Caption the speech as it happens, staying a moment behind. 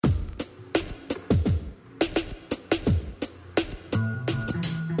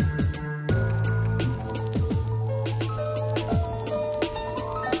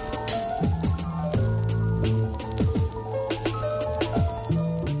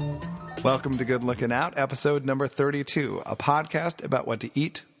Welcome to Good Looking Out, episode number 32, a podcast about what to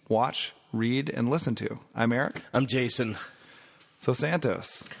eat, watch, read, and listen to. I'm Eric. I'm Jason. So,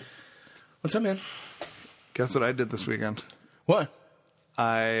 Santos. What's up, man? Guess what I did this weekend? What?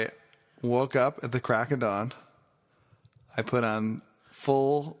 I woke up at the crack of dawn. I put on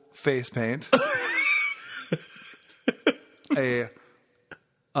full face paint. A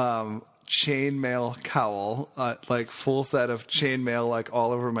chainmail cowl, like full set of chainmail, like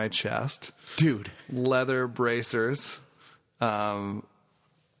all over my chest. Dude. Leather bracers. Like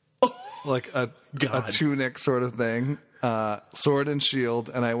a tunic sort of thing. Sword and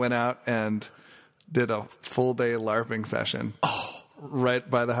shield. And I went out and did a full day LARPing session. Right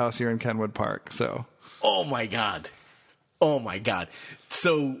by the house here in Kenwood Park. So. Oh my God.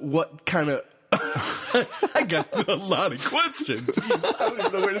 So what kind of... I got a lot of questions. Jeez, I don't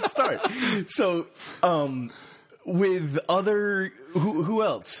even know where to start. So, with other... Who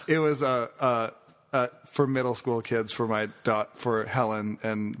else? It was for middle school kids for Helen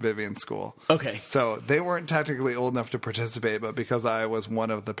and Vivian's school. Okay. So they weren't technically old enough to participate, but because I was one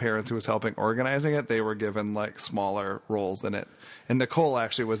of the parents who was helping organizing it, they were given like smaller roles in it. And Nicole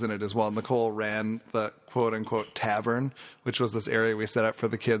actually was in it as well. Nicole ran the quote unquote tavern, which was this area we set up for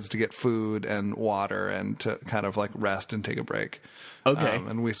the kids to get food and water and to kind of like rest and take a break. Okay.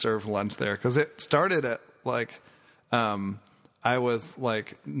 And we served lunch there because it started at like, I was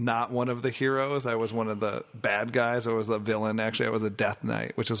like not one of the heroes. I was one of the bad guys. I was a villain. Actually, I was a Death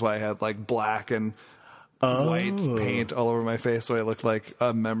Knight, which is why I had like black and white paint all over my face, so I looked like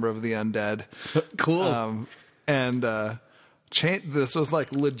a member of the undead. Cool. This was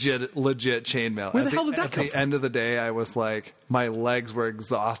like legit chainmail. Where the hell did that come from? At the end of the day, I was like, my legs were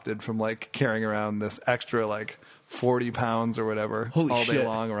exhausted from like carrying around this extra like 40 pounds or whatever all day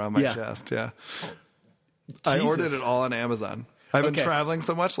long around my chest. Yeah. I ordered it all on Amazon. I've been traveling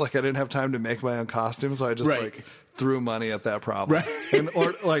so much, like I didn't have time to make my own costume, so I just like threw money at that problem. Right. And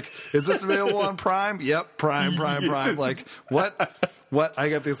or like, is this available on Prime? Yep, Prime. Like what? I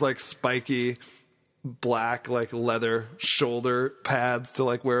got these like spiky black like leather shoulder pads to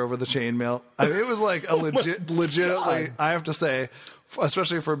like wear over the chainmail. I mean, it was like a legitimately. God. I have to say,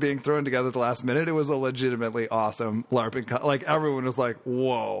 especially for being thrown together at the last minute, it was a legitimately awesome LARPing. Like everyone was like,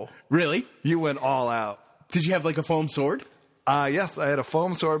 "Whoa, really? You went all out." Did you have like a foam sword? Yes, I had a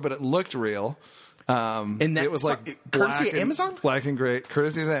foam sword, but it looked real. And that it was like courtesy of Amazon? Black and gray,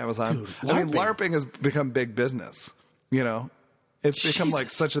 courtesy of Amazon. Dude, I mean, LARPing has become big business. You know, it's become like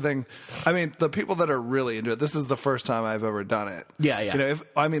such a thing. I mean, the people that are really into it, this is the first time I've ever done it. Yeah. You know,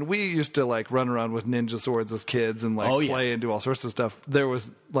 we used to like run around with ninja swords as kids and like play and do all sorts of stuff. There was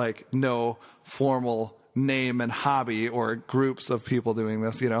like no formal name and hobby or groups of people doing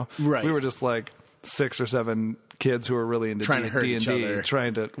this. You know, right? We were just like 6 or 7 kids who were really into D&D,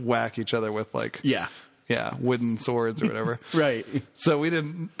 trying to whack each other with like wooden swords or whatever. Right. So we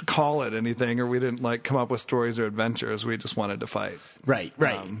didn't call it anything, or we didn't like come up with stories or adventures. We just wanted to fight. Right.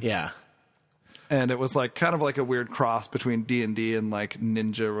 Yeah. And it was like kind of like a weird cross between D&D and like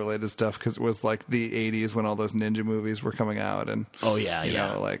ninja related stuff, because it was like the 80s when all those ninja movies were coming out. And you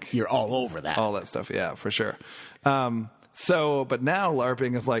know, like you're all over that. All that stuff. Yeah, for sure. But now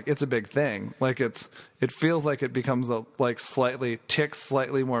LARPing is like, it's a big thing. Like it feels like it becomes ticks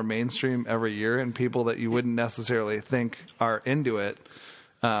slightly more mainstream every year, and people that you wouldn't necessarily think are into it,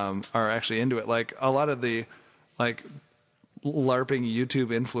 are actually into it. Like a lot of the like LARPing YouTube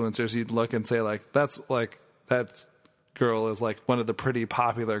influencers, you'd look and say like, that girl is like one of the pretty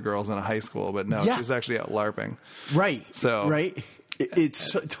popular girls in a high school, but no, she's actually out LARPing. Right. So, right.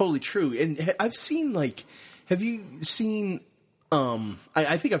 It's totally true. And I've seen like, have you seen,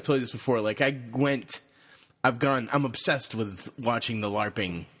 I think I've told you this before, like I'm obsessed with watching the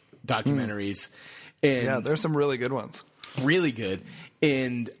LARPing documentaries. And yeah, there's some really good ones. Really good.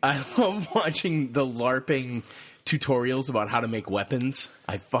 And I love watching the LARPing tutorials about how to make weapons.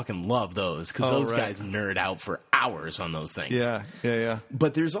 I fucking love those, because those guys nerd out for hours on those things. Yeah.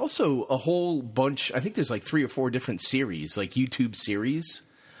 But there's also a whole bunch, I think there's like 3 or 4 different series, like YouTube series,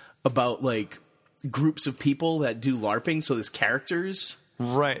 about like groups of people that do LARPing, so there's characters.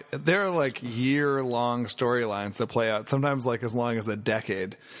 Right. There are like year-long storylines that play out, sometimes like as long as a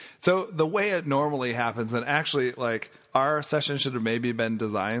decade. So the way it normally happens, and actually like our session should have maybe been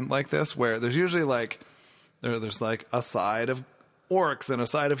designed like this, where there's usually like, there's like a side of orcs and a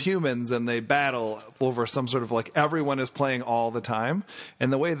side of humans, and they battle over some sort of like, everyone is playing all the time.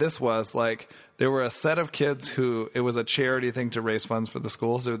 And the way this was, like, there were a set of kids who, it was a charity thing to raise funds for the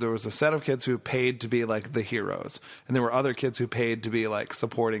school. So there was a set of kids who paid to be like the heroes. And there were other kids who paid to be like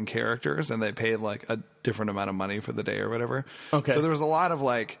supporting characters, and they paid like a different amount of money for the day or whatever. Okay. So there was a lot of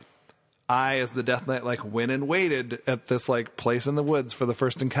like I, as the Death Knight, like went and waited at this like place in the woods for the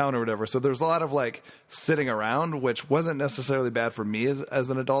first encounter or whatever. So there's a lot of like sitting around, which wasn't necessarily bad for me as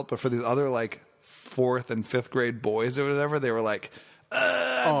an adult, but for these other like 4th and 5th grade boys or whatever, they were like,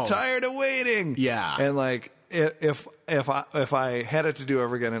 I'm tired of waiting. Yeah. And like, if I had it to do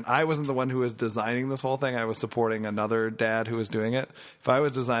over again, and I wasn't the one who was designing this whole thing, I was supporting another dad who was doing it. If I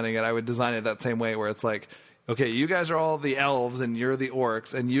was designing it, I would design it that same way, where it's like, okay, you guys are all the elves and you're the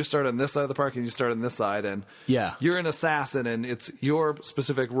orcs, and you start on this side of the park and you start on this side, and you're an assassin, and it's your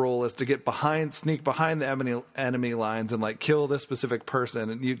specific role is to sneak behind the enemy lines and like kill this specific person,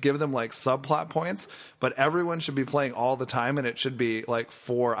 and you give them like subplot points, but everyone should be playing all the time, and it should be like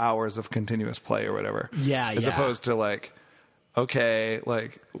 4 hours of continuous play or whatever. As opposed to like, okay,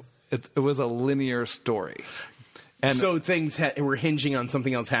 like it was a linear story. And so things were hinging on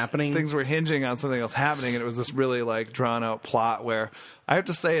something else happening? Things were hinging on something else happening, and it was this really, like, drawn-out plot where I have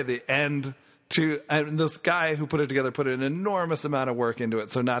to say at the end, and this guy who put it together put an enormous amount of work into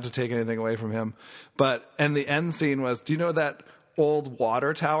it, so not to take anything away from him. And the end scene was, do you know that old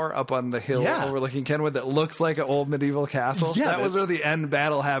water tower up on the hill overlooking Kenwood that looks like an old medieval castle? Yeah, that was where the end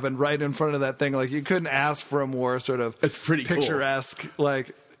battle happened, right in front of that thing. Like, you couldn't ask for a more sort of it's pretty picturesque, cool.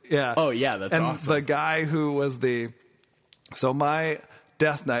 Like... Yeah. Oh, yeah, that's awesome. And the guy who was so my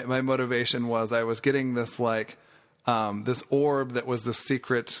Death Knight, my motivation was I was getting this, like, this orb that was the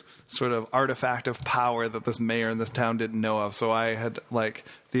secret sort of artifact of power that this mayor in this town didn't know of. So I had, like,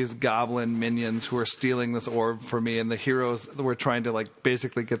 these goblin minions who were stealing this orb for me, and the heroes were trying to, like,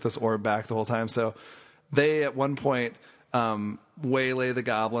 basically get this orb back the whole time. So they, at one point... waylay the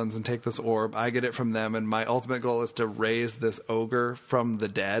goblins and take this orb. I get it from them, and my ultimate goal is to raise this ogre from the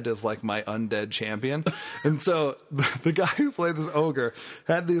dead as like my undead champion. And so the guy who played this ogre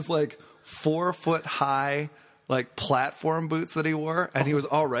had these like 4 foot high like platform boots that he wore, and he was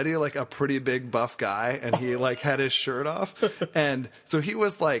already like a pretty big buff guy, and he like had his shirt off, and so he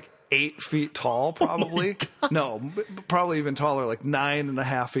was like 8 feet tall, probably. No, probably even taller, like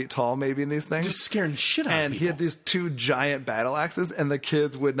 9.5 feet tall, maybe, in these things. Just scaring the shit out of people. And he had these 2 giant battle axes, and the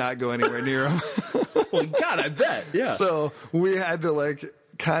kids would not go anywhere near him. Well, God, I bet. Yeah. So we had to, like,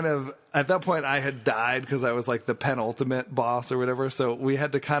 kind of, at that point, I had died because I was, like, the penultimate boss or whatever. So we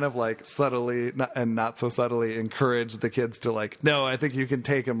had to kind of, like, subtly and not so subtly encourage the kids to, like, no, I think you can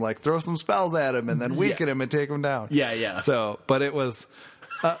take him, like, throw some spells at him and then weaken him and take him down. Yeah. So, but it was...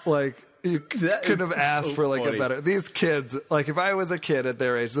 like, you couldn't have asked so for like funny. a better. These kids, like, if I was a kid at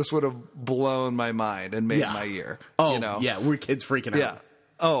their age, this would have blown my mind and made my year. Oh, you know? Yeah, we're kids freaking out. Yeah.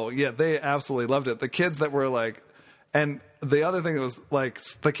 Oh, yeah, they absolutely loved it. The kids that were like, and the other thing that was like,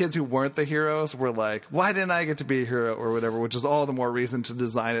 the kids who weren't the heroes were like, why didn't I get to be a hero or whatever, which is all the more reason to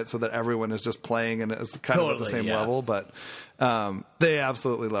design it so that everyone is just playing and is kind of at the same level. But they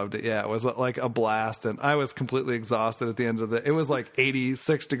absolutely loved it. Yeah, it was like a blast, and I was completely exhausted at the end of it was like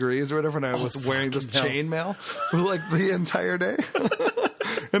 86 degrees or whatever, and I was wearing this chainmail for like the entire day.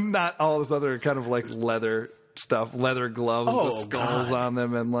 And not all this other kind of like leather stuff, leather gloves with skulls on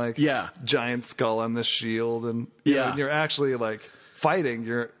them, and like giant skull on the shield, and you know, you're actually like fighting,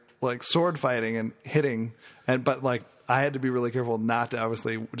 you're like sword fighting and hitting, but like I had to be really careful not to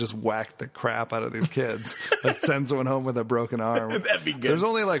obviously just whack the crap out of these kids, like send someone home with a broken arm. That'd be good. There's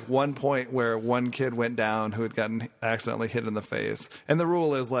only like one point where one kid went down who had gotten accidentally hit in the face, and the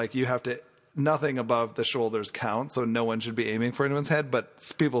rule is like you have to. Nothing above the shoulders counts, so no one should be aiming for anyone's head, but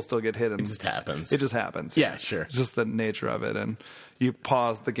people still get hit. And it just happens. It just happens. Yeah, sure. It's just the nature of it. And you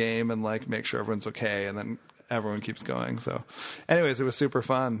pause the game and like make sure everyone's okay, and then everyone keeps going. So anyways, it was super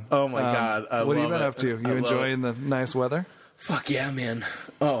fun. Oh my God. What have you been up to? You enjoying the nice weather? Fuck yeah, man.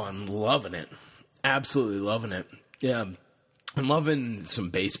 Oh, I'm loving it. Absolutely loving it. Yeah. I'm loving some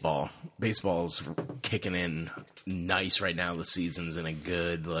baseball. Baseball's kicking in nice right now. The season's in a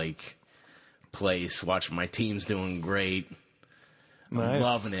good, like, place. Watching my team's doing great. Nice. I'm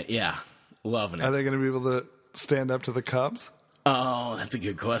loving it. Yeah. Loving it. Are they going to be able to stand up to the Cubs? Oh, that's a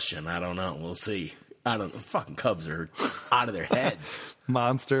good question. I don't know. We'll see. I don't know. The fucking Cubs are out of their heads.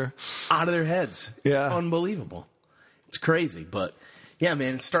 Monster. Out of their heads. Yeah. It's unbelievable. It's crazy. But yeah,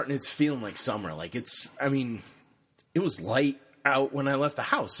 man, it's feeling like summer. Like it was light out when I left the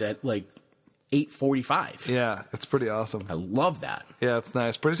house at like 8:45. Yeah, it's pretty awesome. I love that. Yeah, it's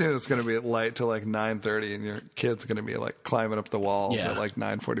nice. Pretty soon it's going to be light till like 9:30, and your kid's going to be like climbing up the walls at like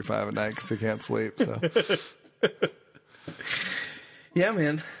 9:45 at night because he can't sleep. So, yeah,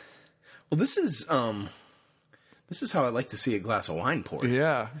 man. Well, this is how I like to see a glass of wine poured.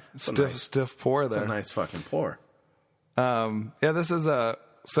 Yeah, stiff pour there. It's a nice fucking pour. Yeah, this is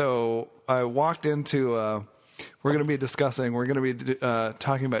so I walked into we're going to be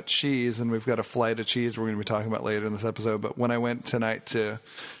talking about cheese, and we've got a flight of cheese we're going to be talking about later in this episode. But when I went tonight to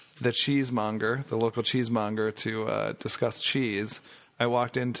the cheesemonger, the local cheesemonger, to discuss cheese, I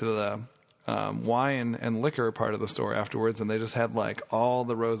walked into the wine and liquor part of the store afterwards, and they just had like all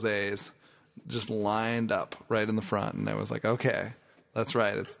the rosés just lined up right in the front. And I was like, okay, that's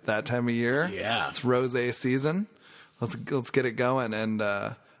right. It's that time of year. Yeah. It's rosé season. Let's get it going. And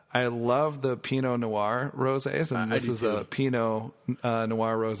I love the Pinot Noir rosés, and this is a Pinot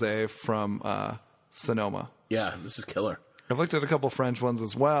Noir rosé from Sonoma. Yeah, this is killer. I've looked at a couple French ones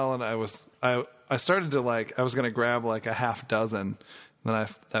as well, and I started to I was going to grab like a half dozen, and then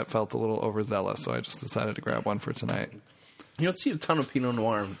that felt a little overzealous, so I just decided to grab one for tonight. You don't see a ton of Pinot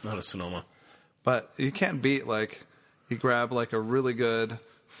Noir out of Sonoma. But you can't beat, you grab like a really good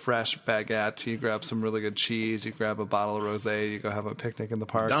fresh baguette, you grab some really good cheese, you grab a bottle of rosé, you go have a picnic in the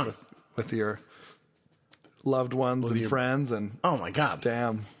park with your loved ones and friends, and oh my god,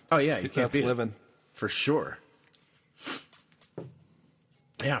 damn, oh yeah, you can't beat living it. For sure.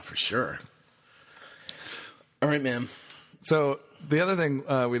 Yeah, for sure. All right, man. So the other thing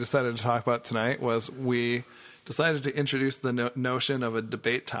we decided to talk about tonight was we decided to introduce the notion of a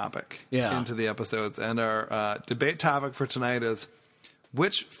debate topic into the episodes. And our debate topic for tonight is,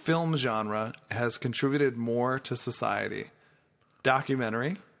 which film genre has contributed more to society?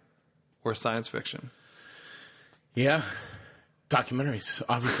 Documentary or science fiction? Yeah. Documentaries,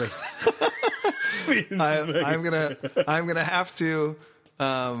 obviously. I'm gonna have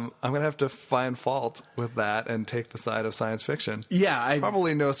to find fault with that and take the side of science fiction. Yeah,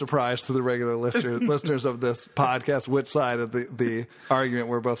 probably no surprise to the regular listeners of this podcast which side of the argument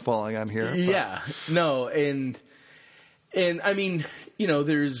we're both falling on here. Yeah, no, and I mean,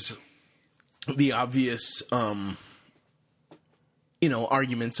 there's the obvious,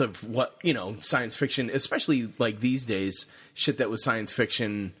 arguments of what science fiction, especially like these days, shit that was science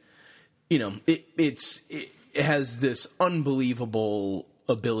fiction. It has this unbelievable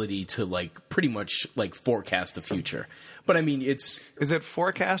ability to pretty much forecast the future. But I mean, is it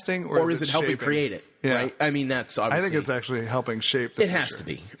forecasting or is it helping create it? Yeah. Right. I mean, that's obviously. I think it's actually helping shape the future. It has to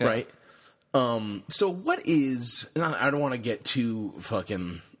be, right? So what is? I don't want to get too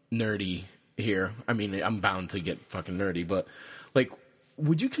fucking nerdy here. I mean, I'm bound to get fucking nerdy, but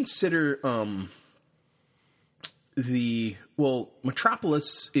would you consider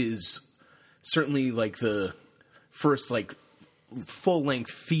Metropolis is certainly the first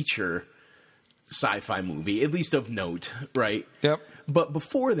full-length feature sci-fi movie, at least of note, right? Yep. But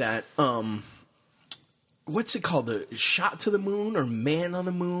before that, what's it called? The Shot to the Moon or Man on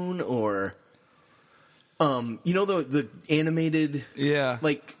the Moon or the animated,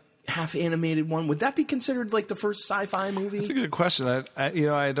 half animated one? Would that be considered the first sci-fi movie? That's a good question.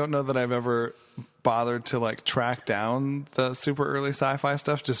 I don't know that I've ever bothered to track down the super early sci-fi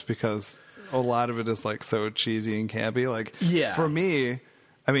stuff, just because a lot of it is so cheesy and campy. For me,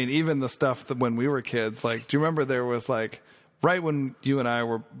 I mean, even the stuff that when we were kids, do you remember there was right when you and I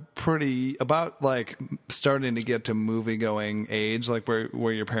were starting to get to movie going age,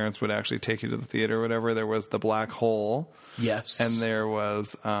 where your parents would actually take you to the theater or whatever, there was The Black Hole. Yes. And there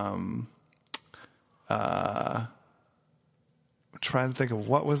was I'm trying to think of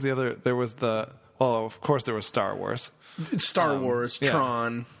what was the other. There was of course there was Star Wars. Star Wars,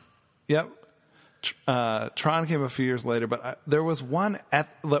 Tron. Yep. Tron came a few years later, but there was one that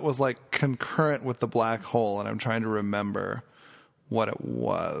was concurrent with The Black Hole, and I'm trying to remember what it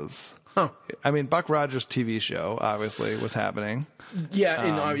was. Huh. I mean, Buck Rogers' TV show obviously was happening.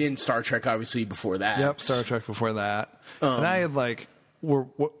 Yeah, in Star Trek, obviously before that. Yep, Star Trek before that. And I had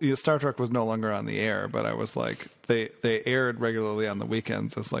Star Trek was no longer on the air, but I was they aired regularly on the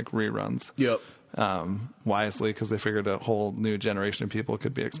weekends as reruns. Yep. Wisely, because they figured a whole new generation of people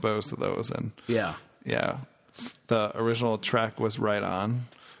could be exposed to those. And the original Trek was right on,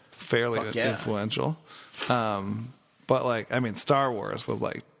 fairly influential. But Star Wars was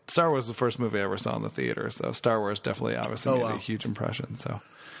the first movie I ever saw in the theater, so Star Wars definitely obviously made a huge impression. So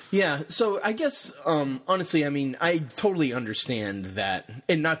yeah, so I guess honestly, I mean, I totally understand that,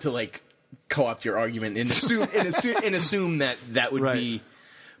 and not to co-opt your argument and assume that would be.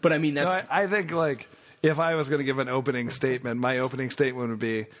 But I mean, that's. No, I think if I was going to give an opening statement, my opening statement would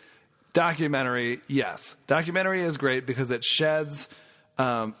be documentary. Yes, documentary is great because it sheds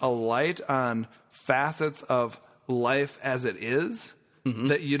a light on facets of life as it is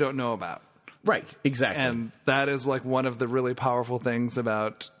that you don't know about. Right, exactly. And that is one of the really powerful things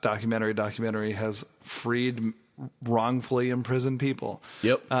about documentary. Documentary has freed wrongfully imprisoned people.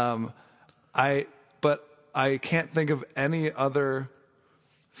 Yep. But I can't think of any other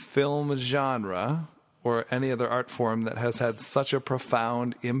film genre or any other art form that has had such a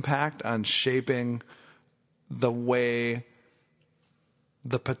profound impact on shaping the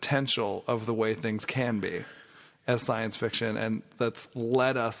potential of the way things can be as science fiction, and that's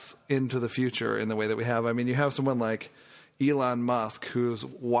led us into the future in the way that we have. I mean, you have someone like Elon Musk who's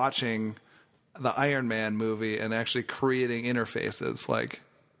watching the Iron Man movie and actually creating interfaces like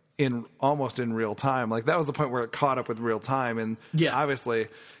almost in real time. Like that was the point where it caught up with real time. And obviously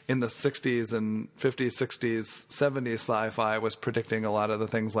in the 60s and 50s, 60s, 70s, sci-fi was predicting a lot of the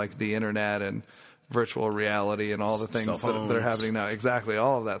things like the internet and virtual reality and all the things that are happening now. Exactly.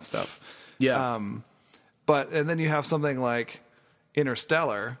 All of that stuff. Yeah. And then you have something like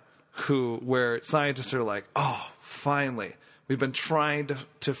Interstellar where scientists are like, oh, finally, we've been trying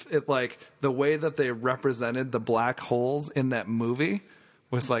to like the way that they represented the black holes in that movie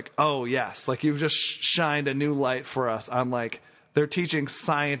was like, oh yes, like you've just shined a new light for us on like they're teaching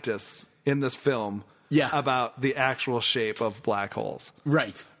scientists in this film about the actual shape of black holes.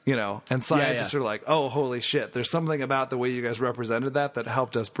 Right. You know, and scientists are like, oh, holy shit, there's something about the way you guys represented that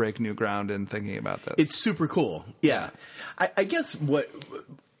helped us break new ground in thinking about this. It's super cool. Yeah. I guess what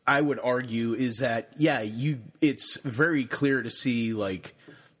I would argue is that, it's very clear to see like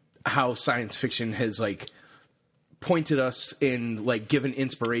how science fiction has like pointed us and like given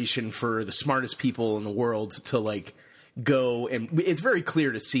inspiration for the smartest people in the world to like go, and it's very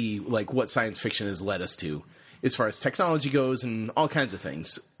clear to see like what science fiction has led us to as far as technology goes and all kinds of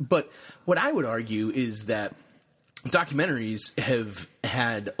things. But what I would argue is that documentaries have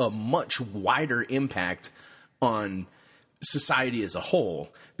had a much wider impact on society as a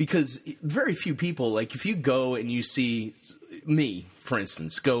whole, because very few people, like if you go and you see me, for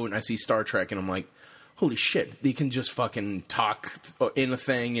instance, go and I see Star Trek and I'm like, holy shit, they can just fucking talk in a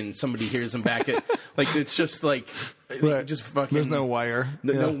thing and somebody hears them back at, like, it's just like, just fucking. There's no wire.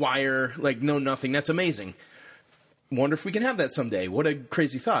 No wire, like no nothing. That's amazing. Wonder if we can have that someday. What a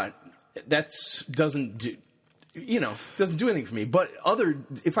crazy thought. Doesn't do anything for me. But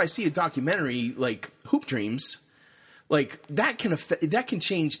if I see a documentary like Hoop Dreams, like that can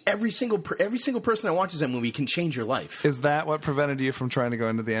change every single person that watches that movie can change your life. Is that what prevented you from trying to go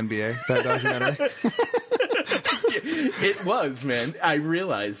into the NBA? That documentary? It was, man. I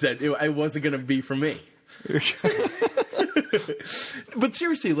realized that it wasn't going to be for me. But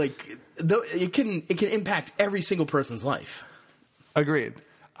seriously, like it can impact every single person's life. Agreed.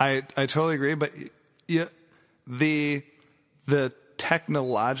 I totally agree. But the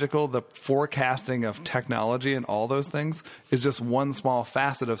technological, the forecasting of technology and all those things is just one small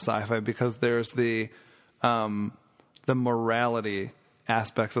facet of sci-fi, because there's the morality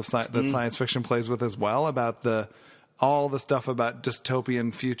aspects of that science fiction plays with as well, about all the stuff about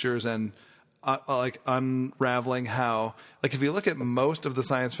dystopian futures and like unraveling how, like if you look at most of the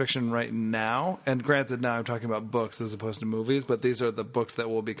science fiction right now, and granted now I'm talking about books as opposed to movies, but these are the books that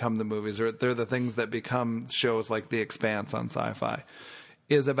will become the movies, or they're the things that become shows like The Expanse on Sci-Fi,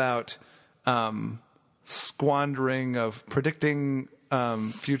 is about squandering of predicting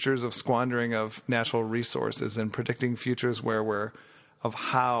futures of squandering of natural resources, and predicting futures of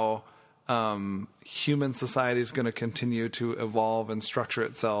how human society is going to continue to evolve and structure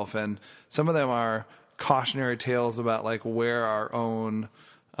itself. And some of them are cautionary tales about like where our own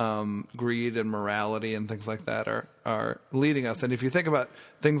greed and morality and things like that are leading us. And if you think about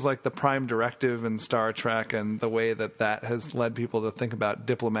things like the Prime Directive and Star Trek and the way that has led people to think about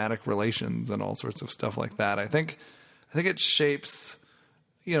diplomatic relations and all sorts of stuff like that, I think it shapes,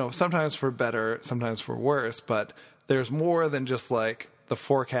 sometimes for better, sometimes for worse, but there's more than just like the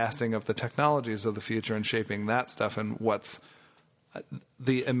forecasting of the technologies of the future and shaping that stuff and what's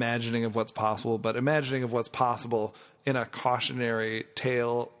the imagining of what's possible, but imagining of what's possible in a cautionary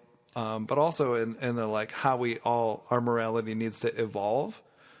tale, but also in the like how our morality needs to evolve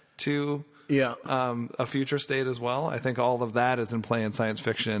to a future state as well. I think all of that is in play in science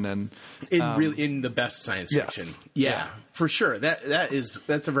fiction, and in the best science fiction. Yeah, for sure.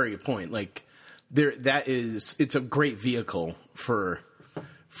 That's a very good point. Like it's a great vehicle for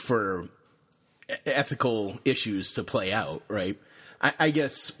ethical issues to play out, right? I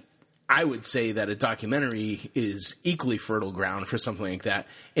guess I would say that a documentary is equally fertile ground for something like that,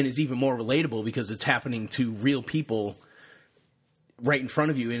 and is even more relatable because it's happening to real people right in front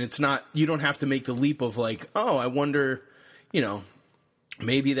of you, and it's not, you don't have to make the leap of like, oh, I wonder,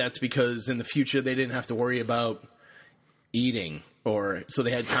 maybe that's because in the future they didn't have to worry about eating, or so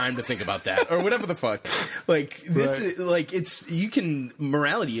they had time to think about that, or whatever the fuck. Like this Right. is like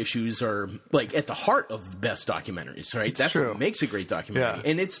morality issues are like at the heart of best documentaries, right? That's true. what makes a great documentary. Yeah.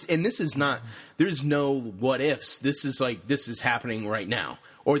 And this is not, there's no what ifs. This is like, this is happening right now,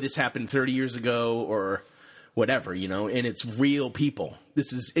 or this happened 30 years ago, or whatever, you know, and it's real people.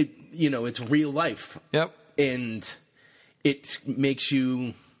 This is it, you know, it's real life. Yep. And it makes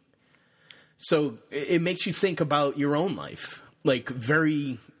you think about your own life, like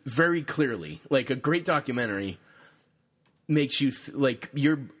very, very clearly. Like a great documentary makes you like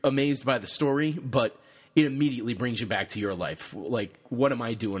you're amazed by the story, but it immediately brings you back to your life. Like, what am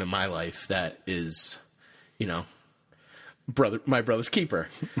I doing in my life that is, you know, my brother's keeper?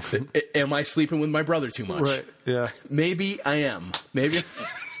 Am I sleeping with my brother too much? Right. Yeah. Maybe I am. Maybe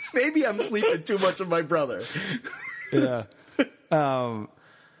I'm sleeping too much with my brother. Yeah.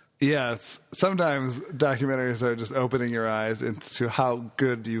 Yeah, sometimes documentaries are just opening your eyes into how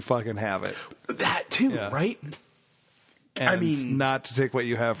good you fucking have it. That too, Yeah. right? And I mean- not to take what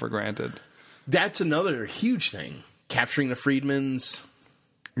you have for granted. That's another huge thing. Capturing the Friedmans,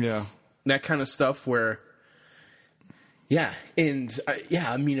 Yeah. that kind of stuff where, yeah, and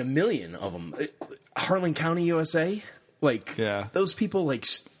I mean, a million of them. Harlan County, USA, like, Yeah. those people, like,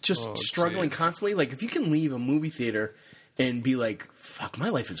 just Oh, struggling geez. constantly. Like, if you can leave a movie theater and be like, fuck, my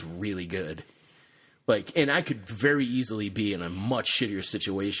life is really good. Like, and I could very easily be in a much shittier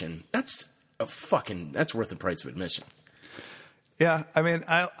situation. That's worth the price of admission. Yeah, I mean,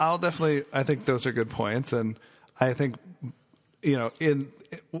 I'll definitely. I think those are good points, and I think, you know, in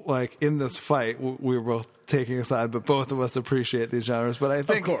this fight, we were both taking a side, but both of us appreciate these genres. But I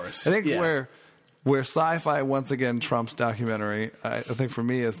think, course, I think yeah. where sci-fi once again trumps documentary, I think for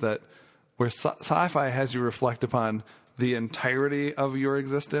me is that where sci-fi has you reflect upon the entirety of your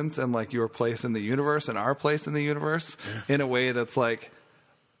existence and like your place in the universe and our place in the universe in a way that's like.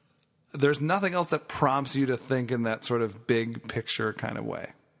 There's nothing else that prompts you to think in that sort of big picture kind of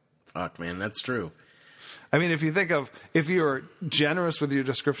way. Fuck, man, that's true. I mean, if you're generous with your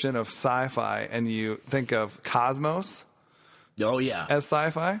description of sci-fi and you think of Cosmos Oh, yeah. as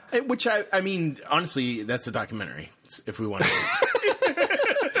sci-fi, Which, I mean, honestly, that's a documentary, if we want to.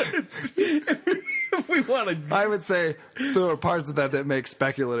 If we want to. I would say there are parts of that make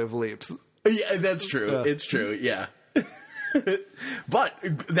speculative leaps. Yeah, that's true. Yeah. It's true, yeah. But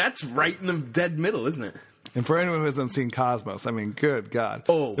that's right in the dead middle, isn't it? And for anyone who hasn't seen Cosmos, I mean, good God.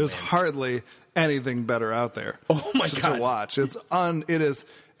 Oh, there's man. hardly anything better out there. Oh, my to God. watch. It is,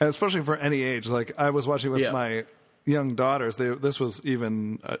 and especially for any age. Like I was watching with Yeah. my young daughters. This was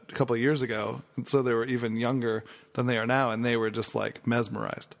even a couple of years ago, and so they were even younger than they are now, and they were just like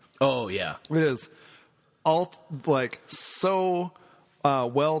mesmerized. Oh, yeah. It is so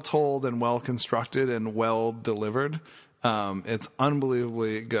well told and well constructed and well delivered. It's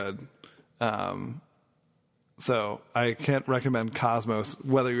unbelievably good. So I can't recommend Cosmos,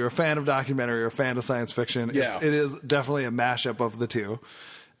 whether you're a fan of documentary or a fan of science fiction. Yeah. It is definitely a mashup of the two.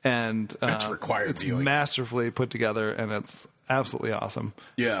 And That's required it's viewing. masterfully put together, and it's absolutely awesome.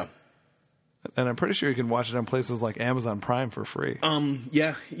 Yeah. And I'm pretty sure you can watch it on places like Amazon Prime for free.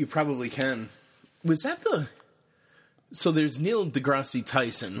 Yeah, you probably can. Was that so there's Neil deGrasse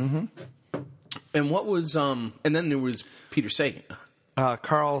Tyson. Mm-hmm. And what was, and then there was Peter Sagan.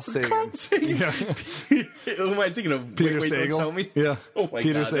 Carl Sagan. Carl Sagan. Yeah. Who am I thinking of? Peter wait, Sagal. Don't tell me. Yeah. Oh my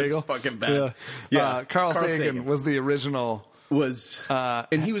Peter God, Sagal. that's fucking bad. Yeah. Carl Sagan was the original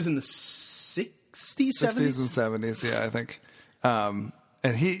and he was in the 60s, 60s 70s? and 70s, yeah, I think. And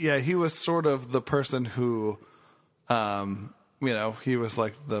he was sort of the person who, he was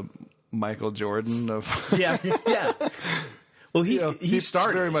like the Michael Jordan of. Yeah, yeah. Well, he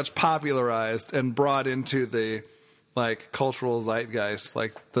started very much popularized and brought into the like cultural zeitgeist,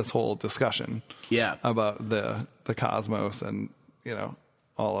 like this whole discussion. Yeah. About the cosmos and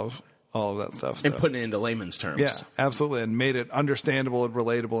all of that stuff. and So, putting it into layman's terms. yeah, absolutely, and made it understandable and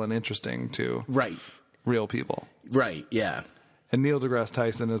relatable and interesting to Right. real people. Right. Yeah. And Neil deGrasse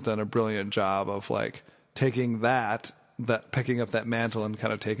Tyson has done a brilliant job of like taking picking up that mantle and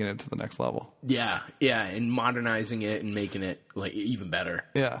kind of taking it to the next level. Yeah. Yeah. And modernizing it and making it like even better.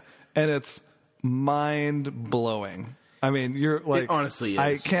 Yeah. And it's mind blowing. I mean, you're like, It honestly is.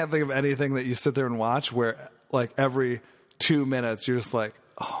 I can't think of anything that you sit there and watch where like every 2 minutes you're just like,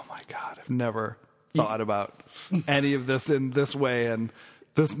 oh my God, I've never thought about any of this in this way. And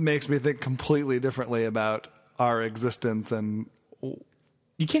this makes me think completely differently about our existence. And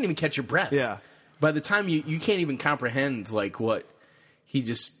You can't even catch your breath. yeah. By the time you can't even comprehend like what he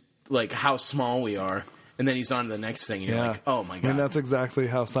just like how small we are. and then he's on to the next thing. And you're like, oh my god! I mean, that's exactly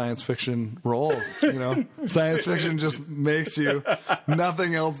how science fiction rolls. You know, science fiction just makes you.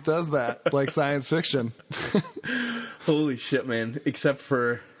 Nothing else does that like science fiction. Holy shit, man! Except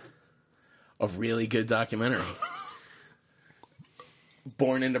for a really good documentary,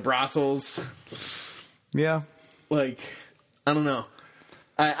 Born into Brothels. Yeah, like I don't know.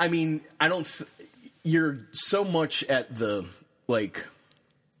 I mean, I don't. You're so much at the like.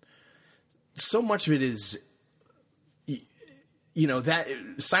 So much of it is, you know, that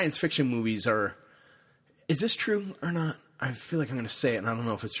science fiction movies are. Is this true or not? I feel like I'm going to say it, and I don't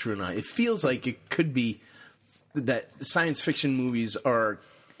know if it's true or not. It feels like it could be that science fiction movies are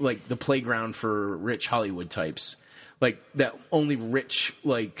like the playground for rich Hollywood types, like that only rich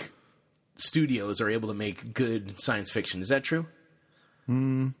like studios are able to make good science fiction. Is that true?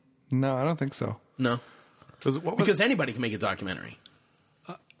 No, I don't think so. No, because anybody can make a documentary.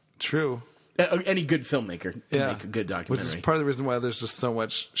 True. Any good filmmaker can make a good documentary. Which is part of the reason why there's just so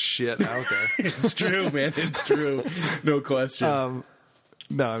much shit out there. It's true, man. It's true. No question.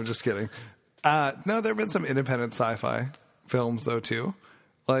 No, I'm just kidding. No, there have been some independent sci-fi films, though, too.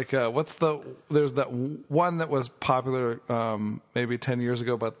 Like, there's that one that was popular maybe 10 years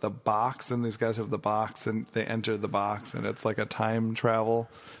ago, but The Box, and these guys have the box, and they enter the box, and it's like a time travel,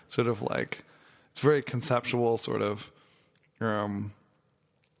 sort of like, it's very conceptual, sort of, God,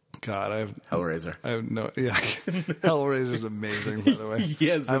 Hellraiser. I have no, yeah. Hellraiser's amazing, by the way.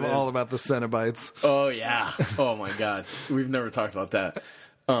 Yes, I'm all about the Cenobites. Oh yeah. Oh my God. We've never talked about that.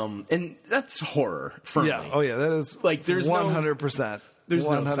 And that's horror. Firmly. Yeah. Oh yeah. That is like there's 100%. There's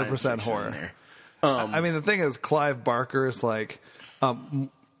 100% horror. There. I mean, the thing is, Clive Barker is like,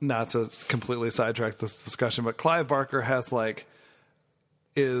 not to completely sidetrack this discussion, but Clive Barker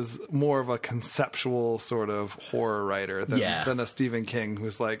is more of a conceptual sort of horror writer than a Stephen King,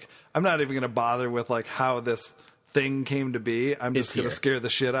 who's like, I'm not even going to bother with like how this thing came to be. I'm just going to scare the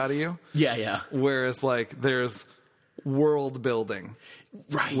shit out of you. Yeah, yeah. Whereas like there's world building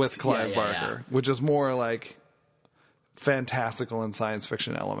with Clive Barker, which is more like fantastical and science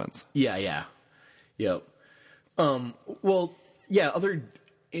fiction elements. Yeah, yeah. Yep. Well, yeah, other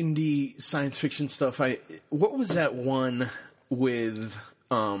indie science fiction stuff. What was that one with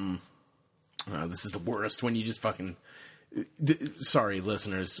this is the worst when you just fucking sorry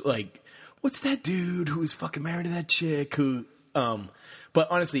listeners, like what's that dude who's fucking married to that chick who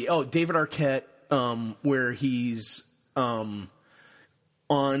but honestly, David Arquette, where he's on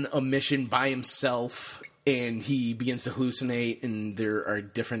a mission by himself and he begins to hallucinate and there are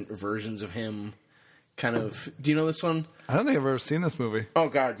different versions of him kind of. Do you know this one? I don't think I've ever seen this movie. Oh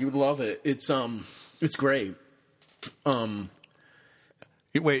god, you would love it. It's great.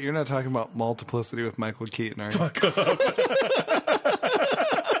 Wait, you're not talking about Multiplicity with Michael Keaton, are you? Fuck up.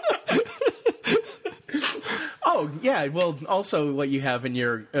 Oh yeah, well, also what you have in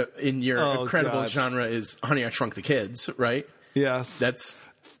your incredible genre is Honey, I Shrunk the Kids, right? Yes,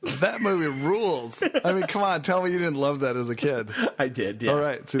 that movie rules. I mean, come on, tell me you didn't love that as a kid. I did. Yeah. All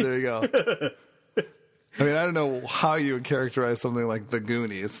right, see, there you go. I mean, I don't know how you would characterize something like The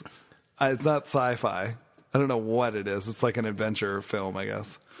Goonies. It's not sci-fi. I don't know what it is. It's like an adventure film, I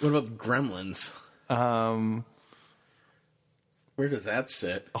guess. What about Gremlins? Where does that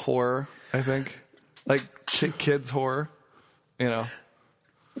sit? Horror, I think. Like kids horror, you know.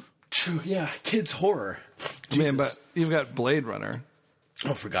 Yeah, kids horror. I mean, but you've got Blade Runner.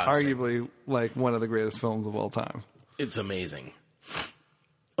 Oh, for God's sake. Arguably, like, one of the greatest films of all time. It's amazing.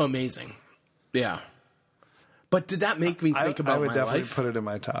 Amazing. Yeah. But did that make me think about my life? I would definitely put it in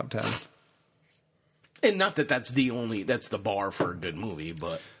my top 10. And not that that's the bar for a good movie,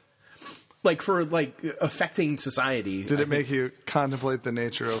 but like for like affecting society. Did it make you contemplate the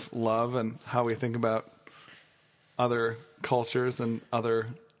nature of love and how we think about other cultures and other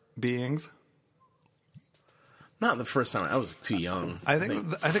beings? Not the first time. I was too young. I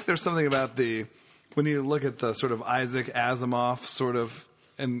think there's something about when you look at the sort of Isaac Asimov sort of,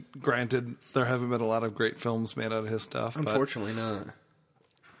 and granted, there haven't been a lot of great films made out of his stuff. Unfortunately, not.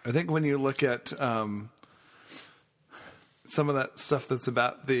 I think when you look at some of that stuff that's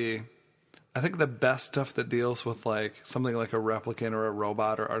about I think the best stuff that deals with like something like a replicant or a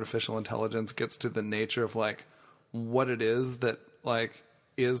robot or artificial intelligence gets to the nature of like what it is that like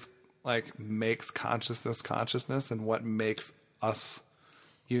is like makes consciousness and what makes us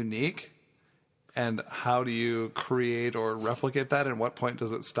unique. And how do you create or replicate that? And what point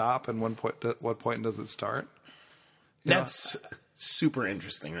does it stop? And what point does it start? That's super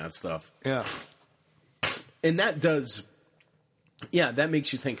interesting, that stuff. Yeah. And that does, that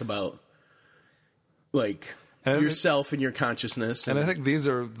makes you think about, like, And I think- yourself and your consciousness. And I think these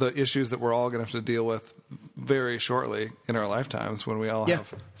are the issues that we're all going to have to deal with very shortly in our lifetimes when we all Yeah.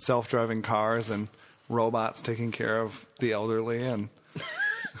 have self-driving cars and robots taking care of the elderly. And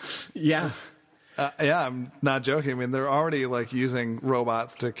yeah. yeah, I'm not joking. I mean, they're already like using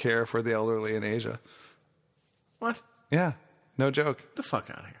robots to care for the elderly in Asia. What? Yeah, no joke. Get the fuck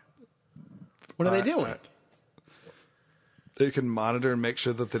out of here. What are they doing? They can monitor and make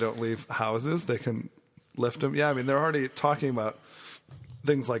sure that they don't leave houses. They can lift them. Yeah, I mean, they're already talking about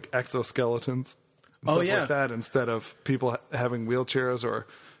things like exoskeletons and stuff like that instead of people having wheelchairs or,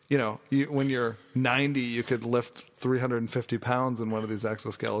 when you're 90, you could lift 350 pounds in one of these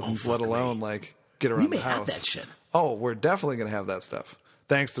exoskeletons, let alone like get around We may the house. have that shit. Oh, we're definitely going to have that stuff.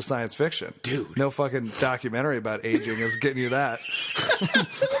 Thanks to science fiction. Dude. No fucking documentary about aging is getting you that.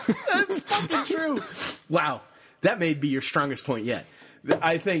 That's fucking true. Wow. That may be your strongest point yet.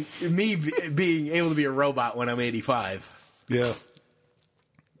 I think me being able to be a robot when I'm 85, Yeah.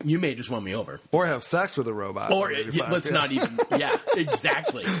 you may just won me over. Or have sex with a robot. Or at 85. let's not even. Yeah,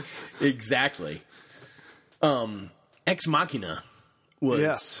 exactly. Exactly. Ex Machina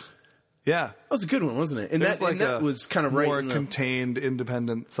was. Yeah. That was a good one, wasn't it? And It's that was kind of right more in the, contained,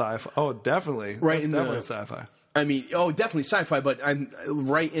 independent sci-fi. Oh, definitely. Right That's in definitely the- sci-fi. I mean, definitely sci-fi, but I'm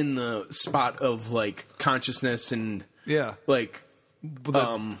right in the spot of like consciousness and Yeah. like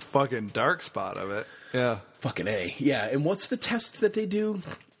The fucking dark spot of it. Yeah. fucking A. Yeah, and what's the test that they do?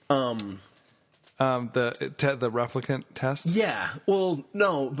 The replicant test. Yeah. Well,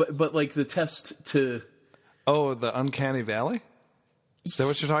 no, but like the test to Oh, the uncanny valley. Is that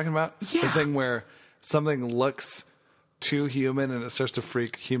what you're talking about? Yeah. The thing where something looks too human and it starts to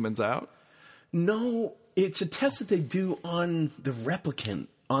freak humans out. No, it's a test that they do on the replicant,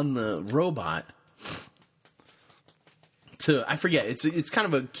 on the robot. I forget. It's kind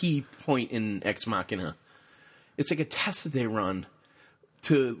of a key point in Ex Machina. It's like a test that they run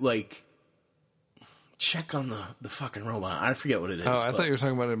to like check on the fucking robot. I forget what it is. Oh, I but- thought you were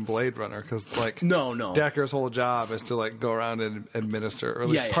talking about it in Blade Runner because like No. Decker's whole job is to like go around and administer, or at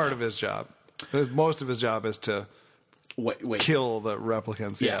least Yeah, part yeah. of his job. Most of his job is to Wait. kill the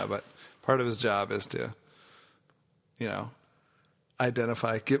replicants. Yeah. Yeah, but part of his job is to,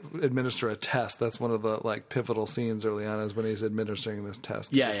 administer a test. That's one of the like pivotal scenes early on is when he's administering this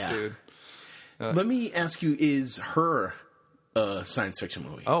test. to Yeah, this yeah. dude. Let me ask you: is Her a science fiction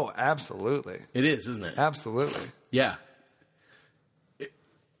movie? Oh, absolutely, It is, isn't it? absolutely. Yeah.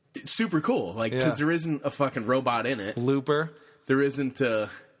 It's super cool. Like, because Yeah. there isn't a fucking robot in it. Looper, There isn't a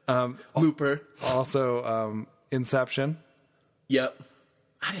Looper. also Inception. Yep.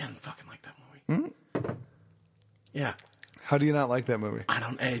 I didn't fucking like that movie. Yeah. How do you not like that movie? I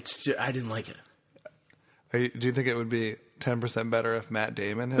didn't like it. Do you think it would be 10% better if Matt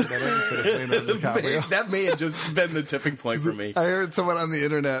Damon had done it instead of Leonardo DiCaprio? That may have just been the tipping point for me. I heard someone on the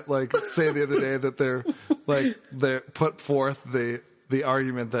internet say the other day that they put forth the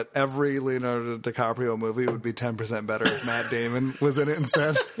argument that every Leonardo DiCaprio movie would be 10% better if Matt Damon was in it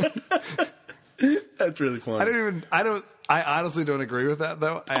instead. That's really funny. I honestly don't agree with that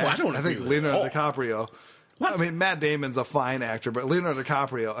though. I don't I agree think with it Leonardo at DiCaprio. What? I mean, Matt Damon's a fine actor, but Leonardo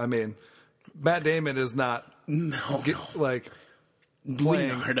DiCaprio. I mean, Matt Damon is not like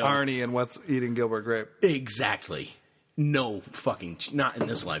playing Leonardo. Arnie in What's Eating Gilbert Grape. Exactly. No fucking... Not in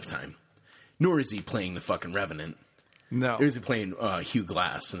this lifetime. Nor is he playing the fucking Revenant. No, Or is he playing Hugh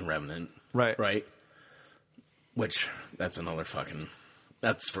Glass in The Revenant. Right. Right? Which, that's another fucking...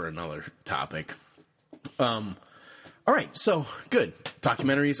 That's for another topic. All right, so, good.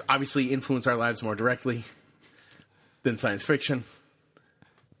 Documentaries obviously influence our lives more directly than science fiction.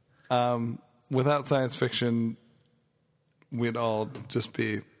 without science fiction, we'd all just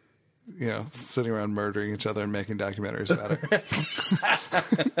be, sitting around murdering each other and making documentaries about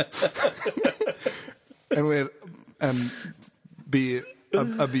it. and be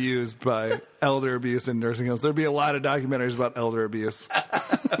abused by elder abuse in nursing homes. There'd be a lot of documentaries about elder abuse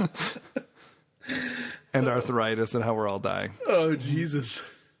and arthritis and how we're all dying. Oh, Jesus.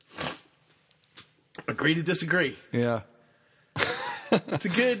 Agree to disagree. Yeah.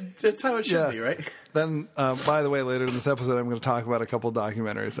 That's how it should be, right? Then, by the way, later in this episode, I'm going to talk about a couple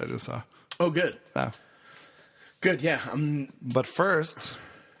documentaries I just saw. Oh, good. Good, yeah. But first,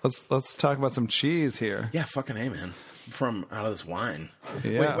 let's talk about some cheese here. Yeah, fucking A, man. From out of this wine.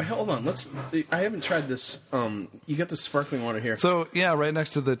 Yeah. Wait, hold on. I haven't tried this. You got the sparkling water here. So, yeah, right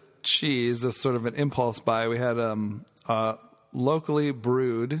next to the cheese, as sort of an impulse buy, we had locally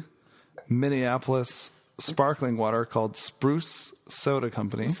brewed Minneapolis sparkling water called Spruce Soda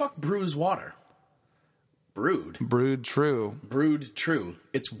Company. Fuck brews water. Brewed Brewed True. true.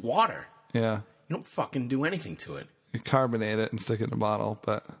 It's water. Yeah. You don't fucking do anything to it. You carbonate it and stick it in a bottle.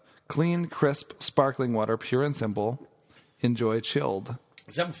 But clean, crisp, sparkling water, pure and simple. Enjoy chilled.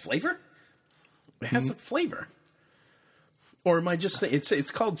 Does it have a flavor? It has a flavor. Or am I just...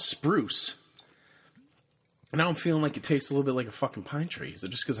 It's called spruce. And now I'm feeling like it tastes a little bit like a fucking pine tree. Is it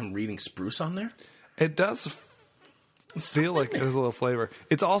just because I'm reading spruce on there? It does feel like there's a little flavor.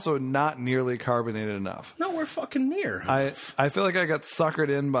 It's also not nearly carbonated enough. No, we're fucking near. I feel like I got suckered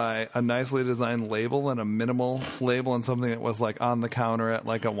in by a nicely designed label and a minimal label and something that was like on the counter at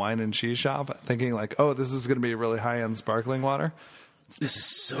like a wine and cheese shop, thinking like, oh, this is going to be really high-end sparkling water. This is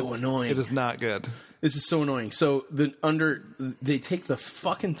so annoying. It is not good. This is so annoying. So they take the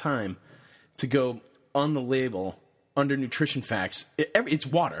fucking time to go on the label under nutrition facts. It's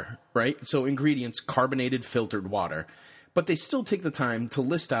water, right? So ingredients, carbonated filtered water. But they still take the time to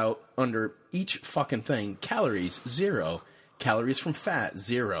list out under each fucking thing calories 0, calories from fat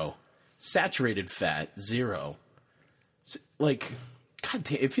 0, saturated fat 0. Like, god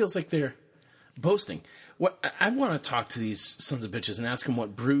damn, it feels like they're boasting. What I want to talk to these sons of bitches and ask them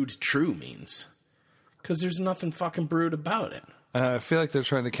what brewed true means. Because there's nothing fucking brewed about it. I feel like they're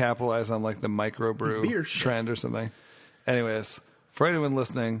trying to capitalize on like the microbrew Beer shit. trend or something. Anyways, for anyone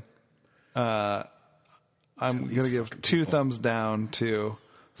listening, I'm going to give 2 thumbs down to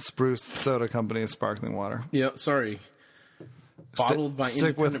Spruce Soda Company's sparkling water. Yeah, sorry. Bottled by stick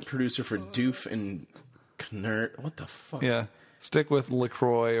independent producer for Doof and Knert. What the fuck? Yeah. Stick with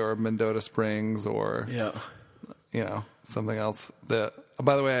LaCroix or Mendota Springs or, Yeah. you know, something else. By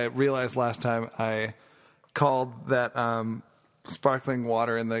the way, I realized last time I called that sparkling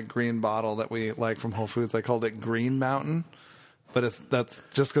water in the green bottle that we like from Whole Foods, I called it Green Mountain. But that's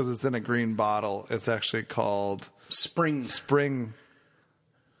just because it's in a green bottle. It's actually called Spring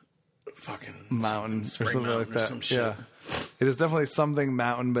fucking Mountain Spring or something Mountain like that. some shit. Yeah, it is definitely something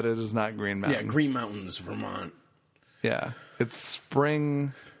mountain, but it is not Green Mountain. Yeah, Green Mountains, Vermont. Yeah, it's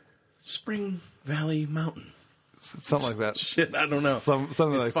Spring Valley Mountain. something like that. Shit, I don't know. Something It's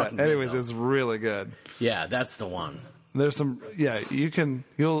like that. fucking good, Anyways, though. it's really good. Yeah, that's the one. There's some. Yeah, you can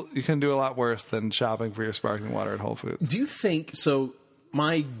do a lot worse than shopping for your sparkling water at Whole Foods. Do you think so?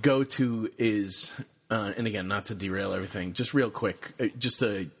 My go-to is, and again, not to derail everything, just real quick,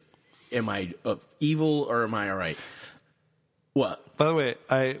 am I evil or am I all right? What? By the way,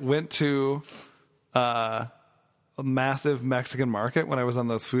 I went to a massive Mexican market when I was on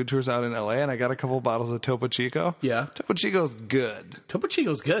those food tours out in LA, and I got a couple bottles of Topo Chico. Yeah. Topo Chico's good, Topo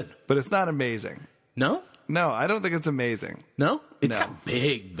Chico's good. but it's not amazing. No? No, I don't think it's amazing. No? It's No. got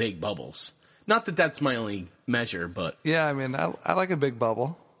big bubbles. Not that that's my only measure, but Yeah, I mean, I like a big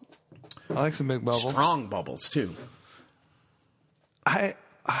bubble. I like some big bubbles. strong bubbles, too. I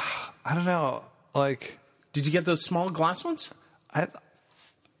don't know. Like, Did you get those small glass ones?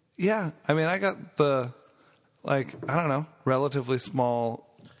 yeah. I mean, I got the, like, I don't know, relatively small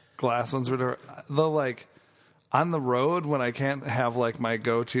glass ones. Whatever. The, like, on the road when I can't have, like, my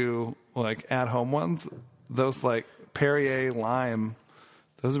go-to, like, at-home ones, those, like, Perrier Lime,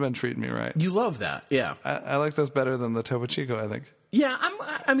 those have been treating me right. You love that, yeah. I like those better than the Topo Chico, I think. Yeah,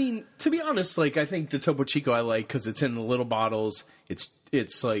 I mean, to be honest, like, I think the Topo Chico I like because it's in the little bottles.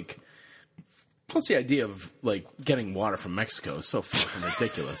 It's like, plus the idea of, like, getting water from Mexico is so fucking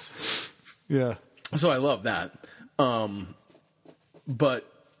ridiculous. Yeah. So I love that. But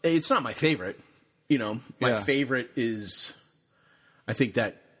it's not my favorite. You know, my Yeah. favorite is, I think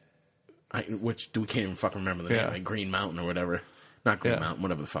that, we can't even fucking remember the name, Yeah. like Green Mountain or whatever. Not Green Yeah. Mountain,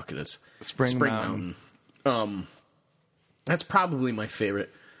 whatever the fuck it is. Spring Mountain. That's probably my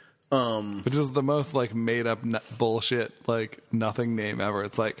favorite. Which is the most, like, made-up bullshit, like, nothing name ever.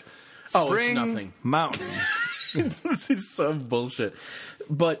 It's like, Oh, it's Spring nothing. Mountain. It's so bullshit.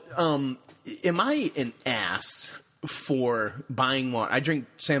 But am I an ass for buying water? I drink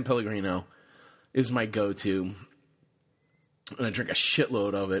San Pellegrino is my go-to, and I drink a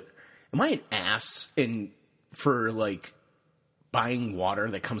shitload of it. Am I an ass for like buying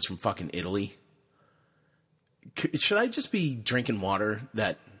water that comes from fucking Italy? Should I just be drinking water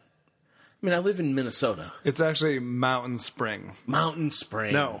that? I mean, I live in Minnesota. It's actually Mountain Spring. Mountain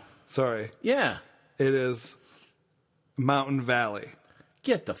Spring. No, sorry. Yeah. It is Mountain Valley.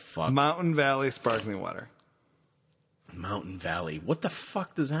 Get the fuck. Mountain Valley sparkling water. Mountain Valley. What the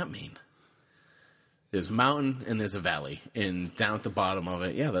fuck does that mean? There's mountain and there's a valley. And down at the bottom of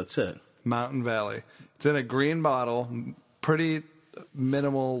it, yeah, that's it. Mountain Valley. It's in a green bottle, pretty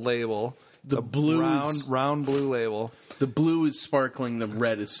minimal label. The blue is, round blue label. the blue is sparkling, the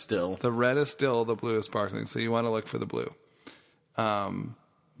red is still. The red is still, the blue is sparkling. So you want to look for the blue.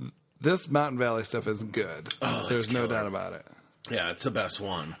 This Mountain Valley stuff is good. Oh, There's no killer. doubt about it. Yeah, it's the best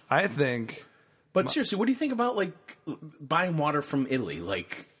one. I think But seriously, what do you think about like buying water from Italy?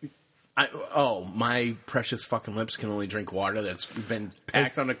 Like, my precious fucking lips can only drink water that's been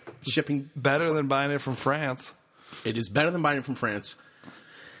packed on a shipping. Better than buying it from France. It is better than buying it from France.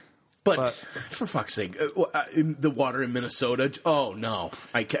 But for fuck's sake, the water in Minnesota. Oh no,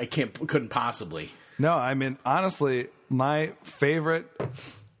 I couldn't possibly. No, I mean honestly, my favorite,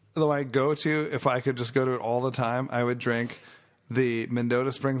 my go-to, if I could just go to it all the time, I would drink the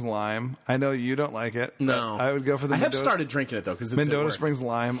Mendota Springs Lime. I know you don't like it. No, I would go for the. I have started drinking it though because Mendota Springs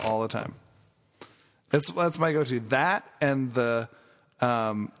Lime all the time. That's my go-to. That and the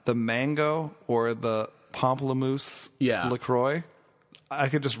mango or the pamplemousse LaCroix. I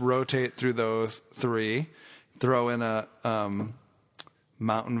could just rotate through those three. Throw in a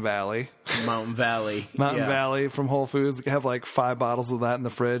Mountain Valley. Mountain Valley from Whole Foods. Have like 5 bottles of that in the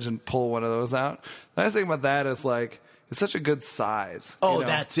fridge and pull one of those out. The nice thing about that is like it's such a good size. Oh,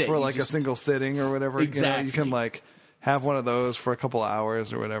 that's it. For like a single sitting or whatever. Exactly. You can like have one of those for a couple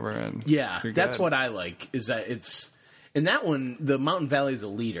hours or whatever. And that's what I like. Is that it's in that one the Mountain Valley is a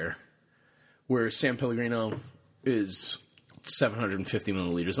liter, where San Pellegrino is 750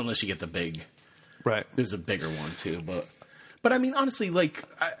 milliliters, unless you get the big. Right. There's a bigger one too, but I mean honestly, like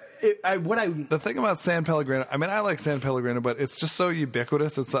the thing about San Pellegrino, I mean I like San Pellegrino, but it's just so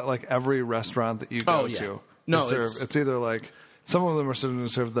ubiquitous. It's not like every restaurant that you go to. No, it's either like some of them are starting to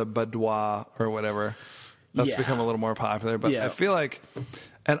serve the Badois or whatever. That's become a little more popular, but I feel like,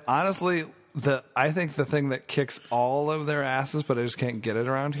 and honestly, I think the thing that kicks all of their asses, but I just can't get it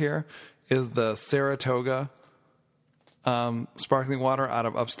around here, is the Saratoga sparkling water out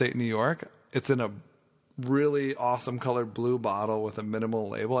of upstate New York. It's in a really awesome colored blue bottle with a minimal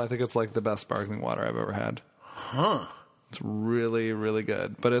label. I think it's like the best sparkling water I've ever had. Huh. It's really, really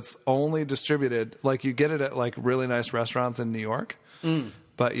good. But it's only distributed, like you get it at like really nice restaurants in New York,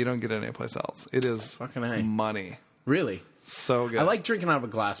 but you don't get it anyplace else. It is fucking money. Really? So good. I like drinking out of a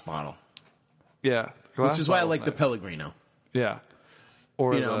glass bottle. Yeah. Which is why I like the Pellegrino. Yeah.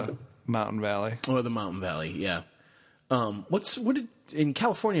 Or the Mountain Valley. Or the Mountain Valley, yeah. In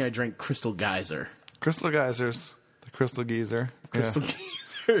California I drank Crystal Geyser. Crystal Geysers. The Crystal Geyser. Crystal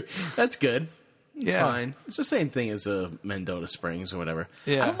Geyser. That's good. It's fine. It's the same thing as a Mendota Springs or whatever.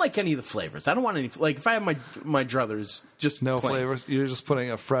 Yeah. I don't like any of the flavors. I don't want any. Like if I have my druthers, just no plain. flavors. You're just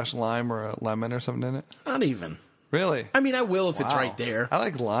putting a fresh lime or a lemon or something in it. Not even. Really? I mean, I will if it's right there. I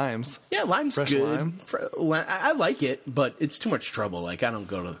like limes. Yeah, lime's fresh good. Lime. I like it, but it's too much trouble. Like I don't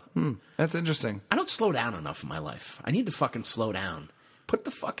go to. That's interesting. I don't slow down enough in my life. I need to fucking slow down. Put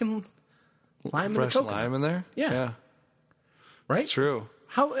the fucking lime fresh in the coconut. lime in there. Yeah. Right. It's true.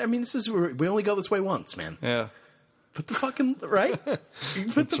 How? I mean, we only go this way once, man. Yeah. Put the fucking put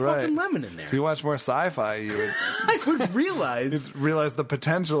the fucking lemon in there. If you watch more sci-fi, you would. I would realize the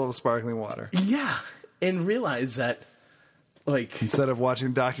potential of sparkling water. Yeah, and realize that, like, instead of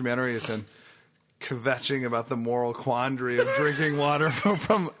watching documentaries and kvetching about the moral quandary of drinking water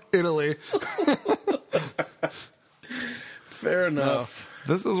from Italy. Fair enough.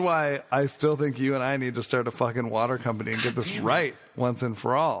 No. This is why I still think you and I need to start a fucking water company and get this right once and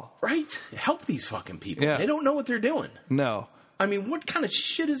for all. Right? Help these fucking people. Yeah. They don't know what they're doing. No. I mean, what kind of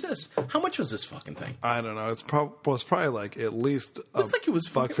shit is this? How much was this fucking thing? I don't know. It's probably like at least looks like it was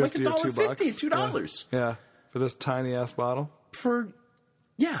 $1.50 like $1.50, $2. $2. Yeah. For this tiny ass bottle. For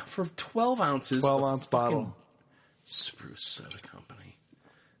 12 ounces. 12-ounce bottle. Spruce Soda Company.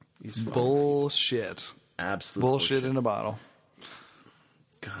 Bullshit. Absolute bullshit in a bottle.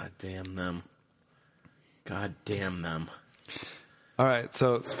 God damn them. God damn them. All right,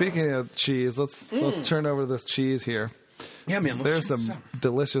 so speaking of cheese, let's turn over this cheese here. Yeah, man. There's some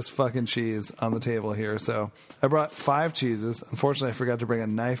delicious fucking cheese on the table here. So I brought 5 cheeses. Unfortunately, I forgot to bring a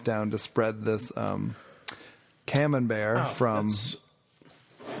knife down to spread this Camembert from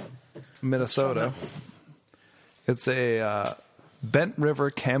Minnesota. It's a Bent River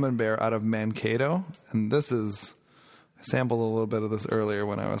Camembert out of Mankato, and this is. I sampled a little bit of this earlier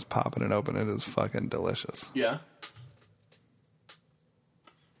when I was popping it open. It is fucking delicious. Yeah.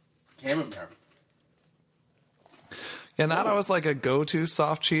 Camembert. Yeah, not always like a go-to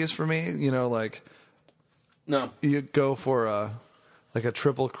soft cheese for me. You know, like no, you go for a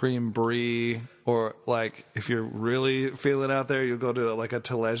triple cream brie, or like if you're really feeling out there, you'll go to like a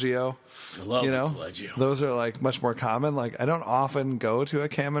Taleggio. I love Taleggio. Those are like much more common. Like I don't often go to a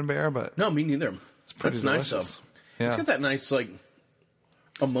Camembert, but no, me neither. It's pretty delicious. Nice though. Yeah. It's got that nice like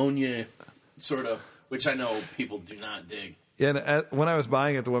ammonia sort of, which I know people do not dig. Yeah, and when I was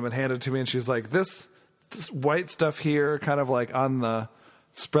buying it, the woman handed it to me, and she's like, "This white stuff here, kind of like on the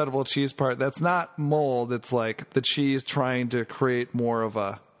spreadable cheese part, that's not mold. It's like the cheese trying to create more of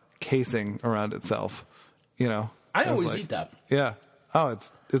a casing around itself. You know, I It was always like- eat that. Yeah. Oh,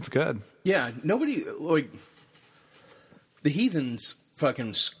 it's good. Yeah, nobody like the heathens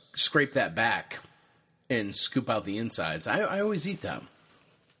fucking scrape that back and scoop out the insides. I always eat that,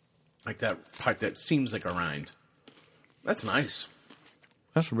 like that part that seems like a rind. That's nice.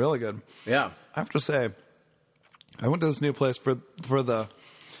 That's really good. Yeah, I have to say, I went to this new place for the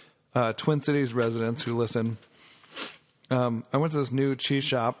Twin Cities residents who listen. I went to this new cheese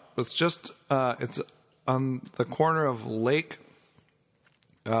shop. It's just it's on the corner of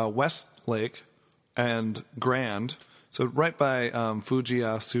West Lake and Grand. So right by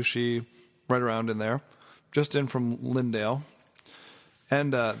Fujiya Sushi, right around in there, just in from Lindale.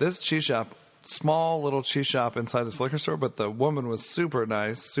 And this cheese shop, small little cheese shop inside this liquor store, but the woman was super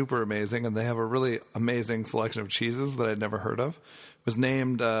nice, super amazing, and they have a really amazing selection of cheeses that I'd never heard of. It was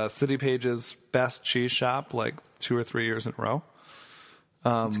named City Page's best cheese shop like 2 or 3 years in a row.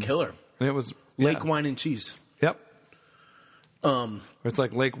 it's killer. And it was Lake wine and cheese. Yep. It's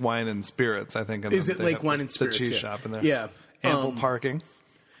like Lake Wine and Spirits, I think. Is it Lake Wine and Spirits? The cheese Yeah. shop in there. Yeah. Ample parking.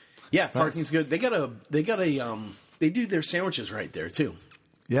 Yeah, parking's good. They do their sandwiches right there too.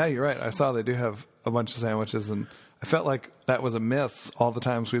 Yeah, you're right. I saw they do have a bunch of sandwiches, and I felt like that was a miss all the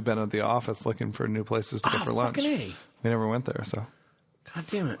times we've been at the office looking for new places to go for lunch. fucking A. We never went there, so God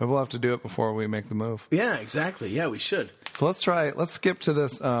damn it. we'll have to do it before we make the move. Yeah, exactly. Yeah, we should. So let's skip to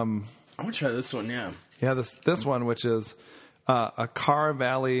this. I want to try this one. Yeah. Yeah, this one, which is a Car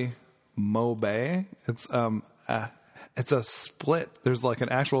Valley Mobe. It's a split. There's like an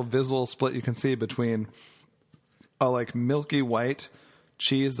actual visual split you can see between a like milky white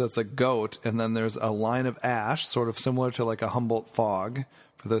cheese that's a goat, and then there's a line of ash, sort of similar to like a Humboldt Fog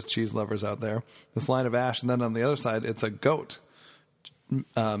for those cheese lovers out there. This line of ash, and then on the other side, it's a goat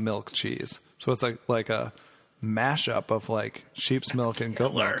milk cheese. So it's like a mashup of like sheep's milk and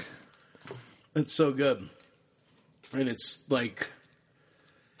goat milk. It's so good. And it's like,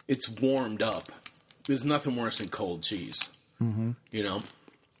 it's warmed up. There's nothing worse than cold cheese. Mm-hmm. You know?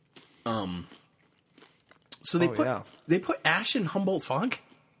 So they put ash in Humboldt Fog?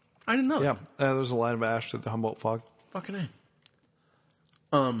 I didn't know Yeah, that. there's a line of ash to the Humboldt Fog. Fucking A.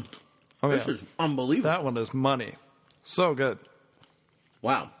 Oh, This yeah. is unbelievable. That one is money. So good.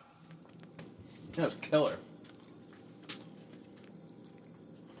 Wow. That's killer.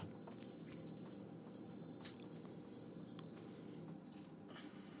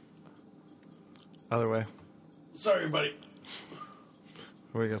 Other way. Sorry, buddy.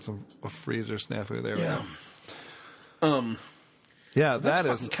 We got a freezer snafu there. Yeah. Right? Yeah, That's that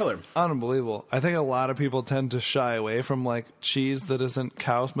is fucking killer. unbelievable. I think a lot of people tend to shy away from like cheese that isn't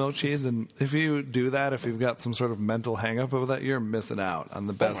cow's milk cheese, and if you do that, if you've got some sort of mental hang up over that, you're missing out on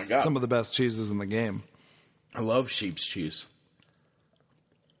the best, God. some of the best cheeses in the game. I love sheep's cheese.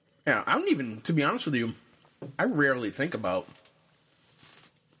 Yeah, I don't even, to be honest with you, I rarely think about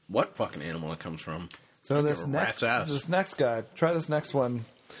what fucking animal it comes from. So Give a rat's ass. this next guy, try this next one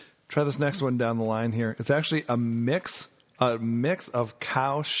down the line here. It's actually a mix of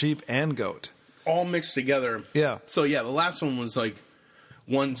cow, sheep, and goat. All mixed together. Yeah. So yeah, the last one was like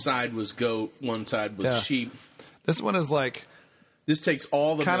one side was goat, one side was Yeah. sheep. This one is like This takes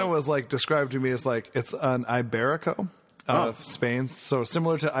all the kind of milk. was like described to me as like it's an Iberico out of Spain, so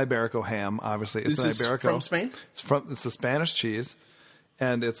similar to Iberico ham. Obviously, it's This an is Iberico from Spain? It's the Spanish cheese,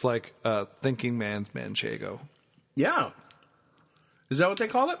 and it's like a thinking man's manchego. Yeah. Is that what they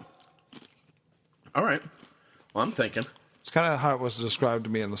call it? All right. Well, I'm thinking. It's kind of how it was described to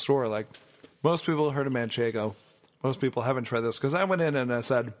me in the store. Like most people have heard of manchego, most people haven't tried this because I went in and I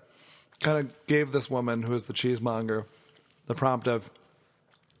said, kind of gave this woman who is the cheesemonger the prompt of,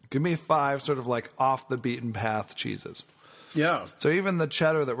 give me 5 sort of like off the beaten path cheeses. Yeah. So even the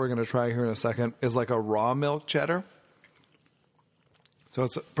cheddar that we're going to try here in a second is like a raw milk cheddar. So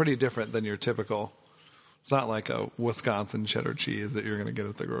it's pretty different than your typical. It's not like a Wisconsin cheddar cheese that you're going to get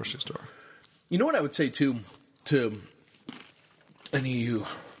at the grocery store. You know what I would say too to any of you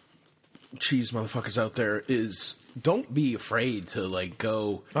cheese motherfuckers out there is don't be afraid to like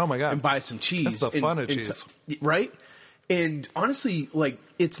go Oh my God. and buy some cheese. That's the fun of cheese. Right? And honestly, like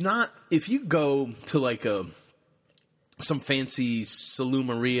it's not if you go to like some fancy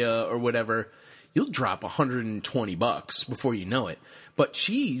Salumeria or whatever, you'll drop $120 before you know it. But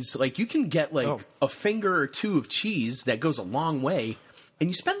cheese, like you can get like a finger or two of cheese that goes a long way, and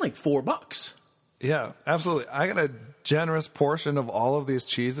you spend like $4. Yeah, absolutely. I got a generous portion of all of these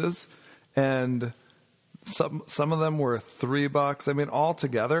cheeses, and some of them were $3. I mean, all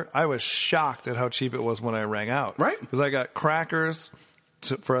together, I was shocked at how cheap it was when I rang out. Right. Because I got crackers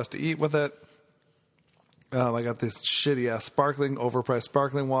for us to eat with it. I got these shitty ass overpriced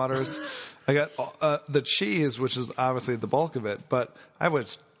sparkling waters. I got the cheese, which is obviously the bulk of it, but I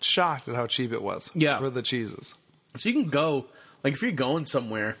was shocked at how cheap it was for the cheeses. So you can go, like if you're going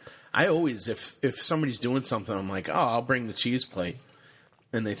somewhere, I always, if somebody's doing something, I'm like, oh, I'll bring the cheese plate.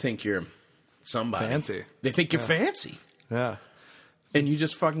 And they think you're somebody. Fancy. They think you're fancy. Yeah. And you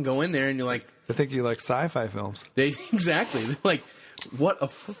just fucking go in there and you're like... They think you like sci-fi films. Exactly. They're like, what a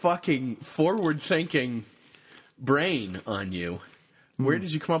fucking forward-thinking brain on you. Where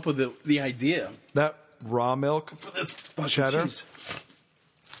did you come up with the idea? That raw milk For this fucking cheddar. cheese.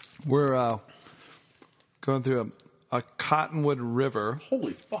 We're going through a Cottonwood River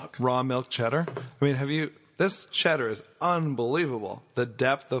Holy fuck. raw milk cheddar. I mean, this cheddar is unbelievable. The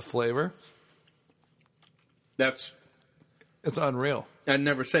depth of flavor. It's unreal. I'd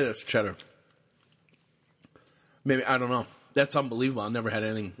never say that's cheddar. Maybe, I don't know. That's unbelievable. I've never had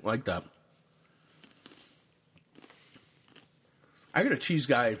anything like that. I got a cheese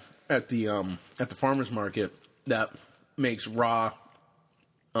guy at the farmer's market that makes raw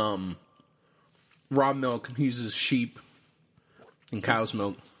milk. He uses sheep and cow's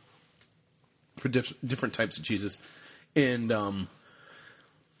milk for different types of cheeses. And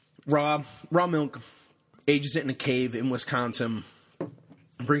raw milk, ages it in a cave in Wisconsin,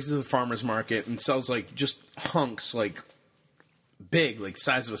 brings it to the farmer's market and sells like just hunks, like big, like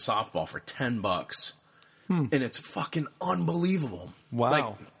size of a softball for $10. And it's fucking unbelievable. Wow. Like,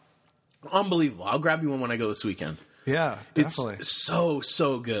 unbelievable. I'll grab you one when I go this weekend. Yeah, definitely. It's so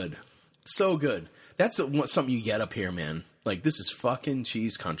good. So good. That's something you get up here, man. Like, this is fucking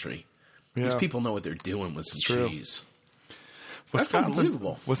cheese country. These people know what they're doing with some cheese. That's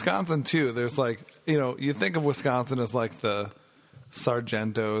unbelievable. Wisconsin, too. There's like, you think of Wisconsin as like the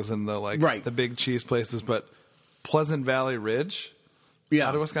Sargentos and the big cheese places, but Pleasant Valley Ridge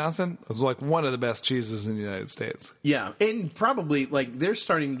out of Wisconsin is like one of the best cheeses in the United States. Yeah, and probably like they're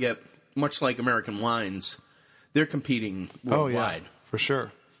starting to get, much like American wines, they're competing worldwide. Oh, yeah, for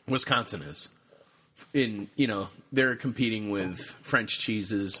sure. Wisconsin is. They're competing with French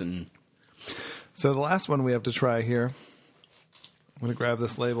cheeses and... So the last one we have to try here, I'm going to grab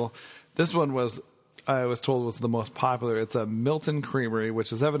this label. This one I was told was the most popular. It's a Milton Creamery,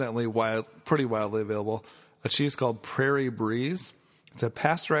 which is evidently pretty widely available. A cheese called Prairie Breeze. It's a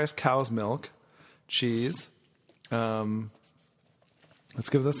pasteurized cow's milk cheese. Let's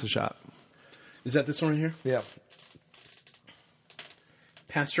give this a shot. Is that this one right here? Yeah.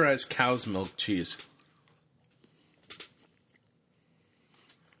 Pasteurized cow's milk cheese.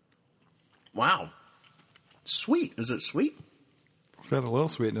 Wow. Sweet. Is it sweet? It's got a little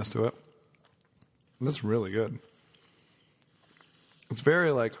sweetness to it. This is really good. It's very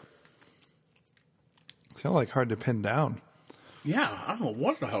it's kind of hard to pin down. Yeah, I don't know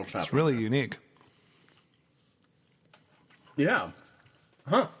what the hell's happening. It's really unique. Yeah.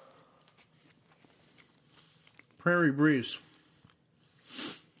 Huh. Prairie Breeze.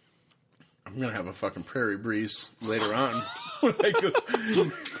 I'm going to have a fucking Prairie Breeze later on. When I go.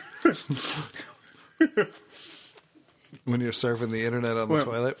 When you're surfing the internet on the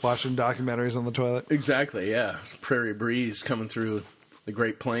toilet, watching documentaries on the toilet. Exactly, yeah. Prairie Breeze coming through the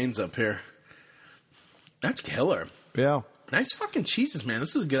Great Plains up here. That's killer. Yeah. Nice fucking cheeses, man.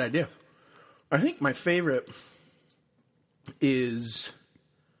 This is a good idea. I think my favorite is...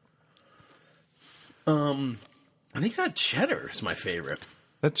 I think that cheddar is my favorite.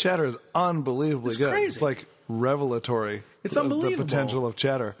 That cheddar is unbelievably good. Crazy. It's like revelatory. It's unbelievable. The potential of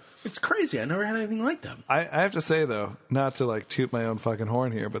cheddar. It's crazy. I never had anything like that. I have to say, though, not to toot my own fucking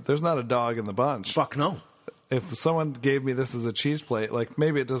horn here, but there's not a dog in the bunch. Fuck no. If someone gave me this as a cheese plate,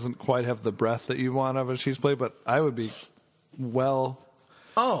 maybe it doesn't quite have the breadth that you want of a cheese plate, but I would be well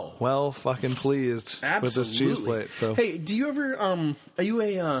fucking pleased with this cheese plate. So, hey, do you ever are you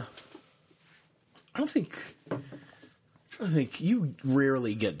a I think you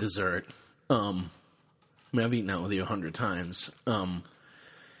rarely get dessert. I mean, I've eaten out with you 100 times.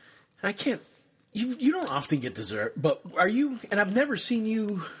 I can't. You don't often get dessert, but are you? And I've never seen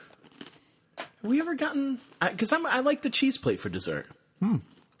you. Have we ever gotten? Because I like the cheese plate for dessert. And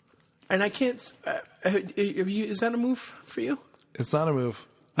I can't. Is that a move for you? It's not a move.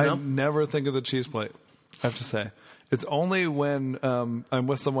 No? I never think of the cheese plate, I have to say. It's only when I'm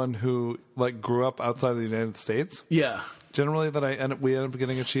with someone who grew up outside of the United States. Yeah. Generally, that we end up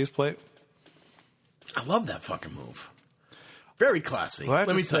getting a cheese plate. I love that fucking move. Very classy. Well,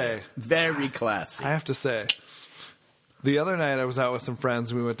 Let me tell you. Very classy. I have to say, the other night I was out with some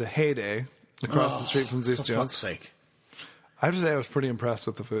friends and we went to Heyday across the street from Zeus For Jones. fuck's sake. I have to say I was pretty impressed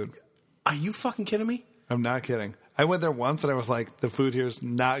with the food. Are you fucking kidding me? I'm not kidding. I went there once and I was like, the food here is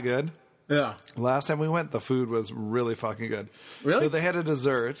not good. Yeah. Last time we went, the food was really fucking good. Really? So they had a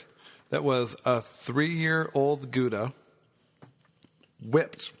dessert that was a 3-year-old Gouda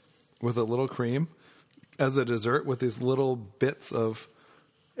whipped with a little cream as a dessert with these little bits of...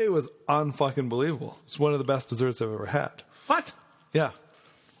 It was unfucking believable. It's one of the best desserts I've ever had. What? Yeah.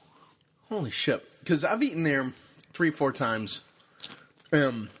 Holy shit. Because I've eaten there 3-4 times.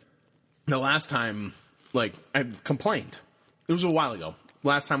 The last time, like, I complained. It was a while ago.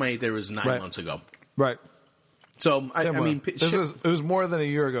 Last time I ate there was 9 months ago. Right. So, I mean... it was more than a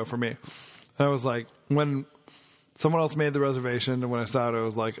year ago for me. And I was like, when someone else made the reservation, and when I saw it, I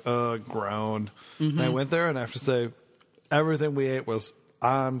was like, ground. Mm-hmm. And I went there, and I have to say, everything we ate was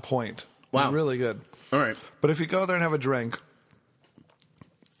on point. Wow. Really good. All right. But if you go there and have a drink,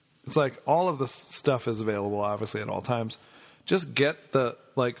 it's like all of this stuff is available, obviously, at all times. Just get the,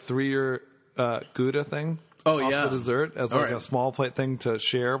 3-year Gouda thing off the dessert as a small plate thing to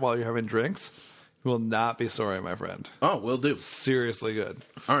share while you're having drinks. You will not be sorry, my friend. Oh, will do. Seriously good.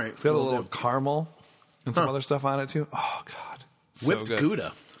 All right. It's got a little caramel and some other stuff on it, too. Oh, God. So Whipped good.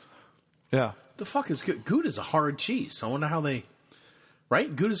 Gouda. Yeah. The fuck is good? Gouda's a hard cheese. I wonder how they...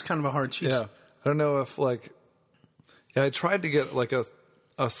 Right? Gouda's kind of a hard cheese. Yeah. I don't know if, I tried to get,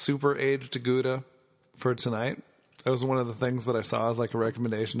 a super aged Gouda for tonight. That was one of the things that I saw as, a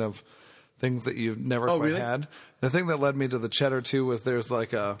recommendation of things that you've never quite really? had. The thing that led me to the cheddar, too, was there's,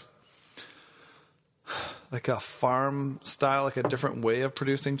 a farm style, a different way of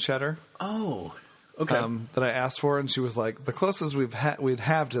producing cheddar. Oh, okay. That I asked for, and she was like, the closest we'd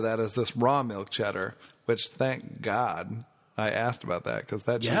have to that is this raw milk cheddar, which, thank God, I asked about that, because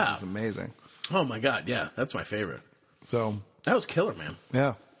that cheese is amazing. Oh, my God, yeah. That's my favorite. So that was killer, man.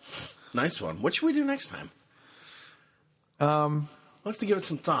 Yeah. Nice one. What should we do next time? We'll have to give it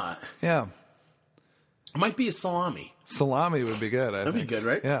some thought. Yeah. It might be a salami. Salami would be good, I think. That'd be good,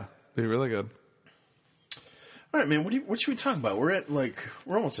 right? Yeah, be really good. All right, man. What should we talk about? We're at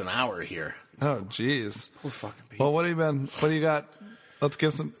we're almost an hour here. Oh, jeez. Poor fucking people. Well, what do you got? Let's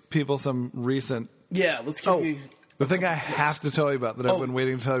give some people some recent. Yeah, let's give you the thing I have to tell you about that I've been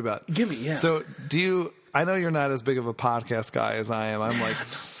waiting to tell you about. Give me, yeah. So, I know you're not as big of a podcast guy as I am. I'm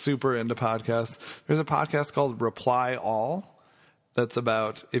super into podcasts. There's a podcast called Reply All that's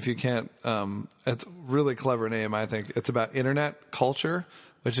about, if you can't, it's a really clever name, I think. It's about internet culture,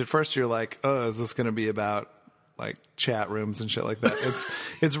 which at first you're like, oh, is this going to be about chat rooms and shit like that?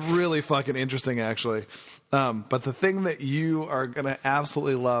 It's really fucking interesting, actually. But the thing that you are going to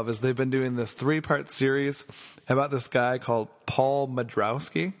absolutely love is they've been doing this 3-part series about this guy called Paul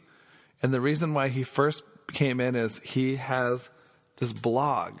Madrowski. And the reason why he first came in is he has this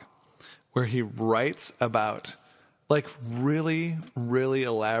blog where he writes about really, really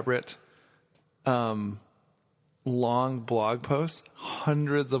elaborate, long blog posts,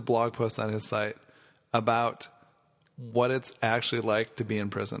 hundreds of blog posts on his site about what it's actually like to be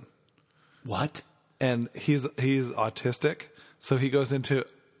in prison. What? And he's autistic, so he goes into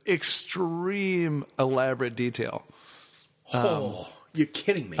extreme elaborate detail. You're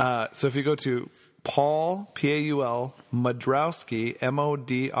kidding me. So if you go to Paul, Paul, Madrowski,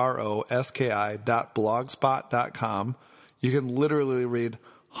 MODROSKI.blogspot.com, you can literally read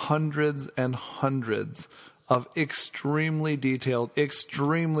hundreds and hundreds of extremely detailed,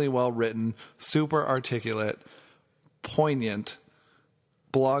 extremely well-written, super articulate, poignant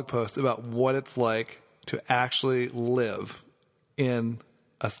blog posts about what it's like to actually live in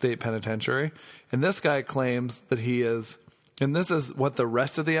a state penitentiary. And this guy claims that he is... And this is what the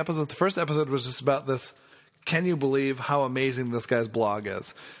rest of the episodes... The first episode was just about this, can you believe how amazing this guy's blog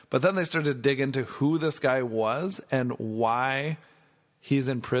is? But then they started to dig into who this guy was and why he's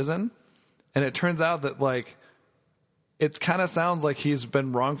in prison. And it turns out that, it kind of sounds like he's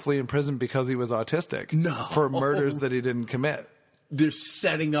been wrongfully imprisoned because he was autistic. No. For murders that he didn't commit. They're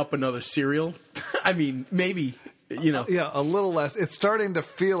setting up another serial? I mean, maybe... Yeah, a little less. It's starting to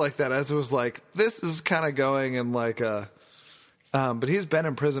feel like that as it was this is kind of going in but he's been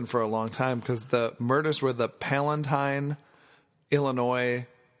in prison for a long time because the murders were the Palatine, Illinois.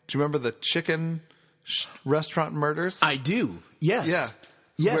 Do you remember the chicken restaurant murders? I do. Yes. Yeah.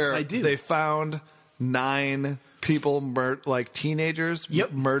 Yes, where I do. They found 9 people, teenagers,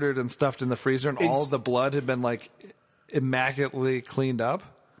 murdered and stuffed in the freezer, and all of the blood had been immaculately cleaned up.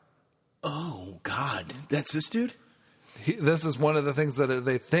 Oh, God. That's this dude? This is one of the things that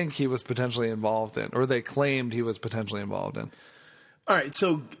they think he was potentially involved in, or they claimed he was potentially involved in. All right,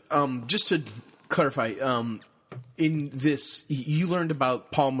 so just to clarify, in this, you learned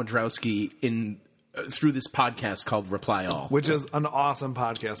about Paul Madrowski through this podcast called Reply All. Which is an awesome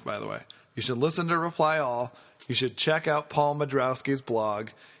podcast, by the way. You should listen to Reply All. You should check out Paul Madrowski's blog.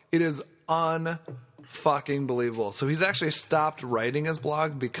 It is unfucking believable. So he's actually stopped writing his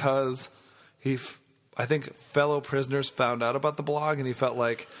blog because I think fellow prisoners found out about the blog, and he felt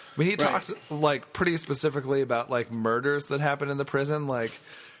like, I mean, he talks like pretty specifically about like murders that happen in the prison. Like,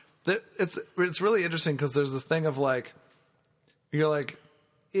 it's really interesting because there's this thing of like, you're like,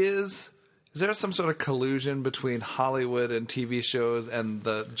 is there some sort of collusion between Hollywood and TV shows and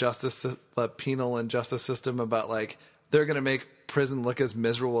the penal and justice system about like they're going to make prison look as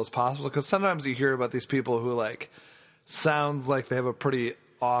miserable as possible? Because sometimes you hear about these people who like sounds like they have a pretty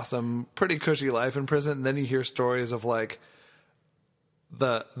awesome, pretty cushy life in prison, and then you hear stories of like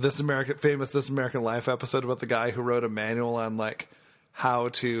the This American Life episode about the guy who wrote a manual on like how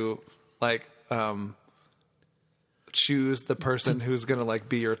to like choose the person who's gonna like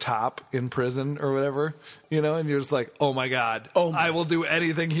be your top in prison or whatever, you know, and you're just like, oh my god, I will do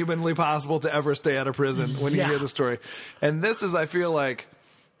anything humanly possible to ever stay out of prison when you hear the story. And this is, I feel like,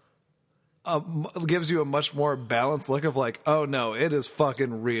 gives you a much more balanced look of like, oh no, it is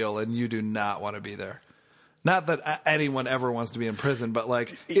fucking real and you do not want to be there. Not that anyone ever wants to be in prison, but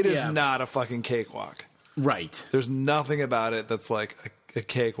like it is not a fucking cakewalk. Right. There's nothing about it that's like a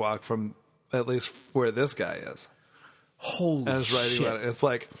cakewalk from at least where this guy is. Holy and it's writing shit. about it. It's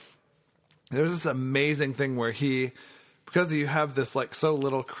like there's this amazing thing where because you have this like so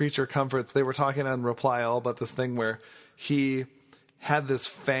little creature comforts, they were talking on Reply All about this thing where he had this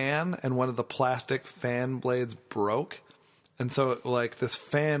fan and one of the plastic fan blades broke. And so like this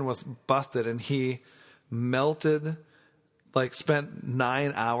fan was busted and he spent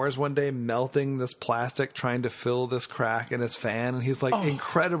 9 hours one day melting this plastic trying to fill this crack in his fan. And he's like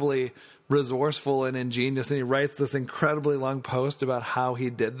incredibly resourceful and ingenious. And he writes this incredibly long post about how he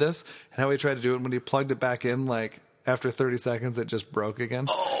did this and how he tried to do it. When he plugged it back in, like after 30 seconds, it just broke again.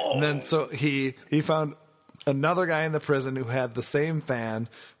 And then so he found another guy in the prison who had the same fan,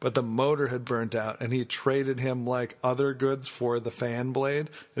 but the motor had burnt out, and he traded him like other goods for the fan blade.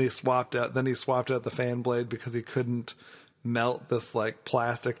 And he swapped out the fan blade because he couldn't melt this like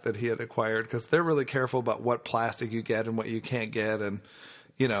plastic that he had acquired, because they're really careful about what plastic you get and what you can't get, and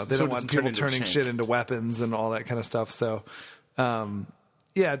you know they don't want people turning shit into weapons and all that kind of stuff. So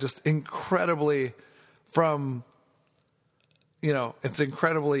just incredibly it's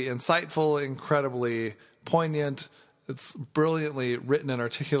incredibly insightful, incredibly poignant. It's brilliantly written and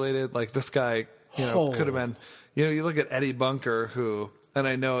articulated. Like this guy, could have been, you look at Eddie Bunker, who, and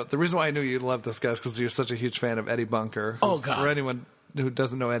I know the reason why I knew you'd love this guy is because you're such a huge fan of Eddie Bunker. Oh God. For anyone who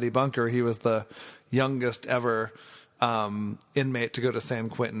doesn't know Eddie Bunker, he was the youngest ever inmate to go to San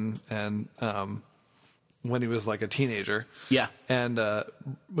Quentin, and when he was like a teenager. Yeah. And,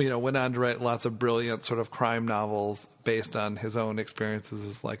 went on to write lots of brilliant sort of crime novels based on his own experiences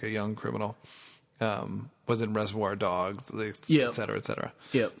as like a young criminal. Was in Reservoir Dogs, et cetera, et cetera.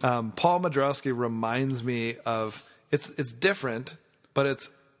 Yep. Paul Madrowski reminds me of, it's different, but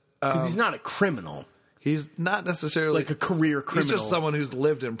it's... Because he's not a criminal. He's not necessarily... Like a career criminal. He's just someone who's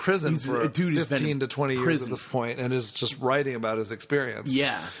lived in prison for 15 to 20 years at this point and is just writing about his experience.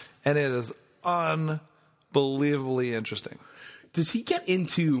 Yeah. And it is unbelievably interesting. Does he get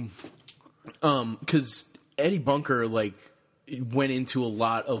into... Because Eddie Bunker, like, went into a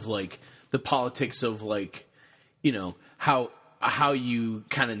lot of, like, the politics of, like, how you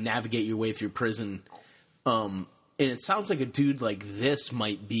kind of navigate your way through prison. And it sounds like a dude like this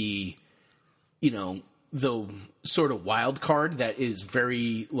might be, the sort of wild card that is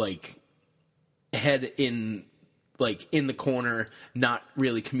very, like, head in, like, in the corner, not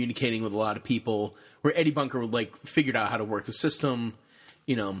really communicating with a lot of people, where Eddie Bunker, like, figured out how to work the system.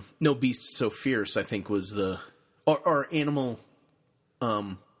 No Beast So Fierce, I think, was or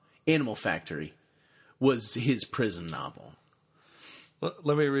Animal Factory was his prison novel.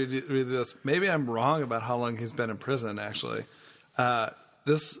 Let me read this. Maybe I'm wrong about how long he's been in prison, actually.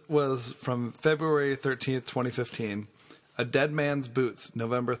 This was from February 13th, 2015. A Dead Man's Boots,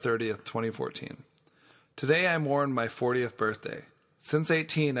 November 30th, 2014. Today I mourn my 40th birthday. Since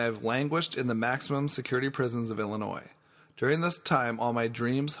 18, I've languished in the maximum security prisons of Illinois. During this time, all my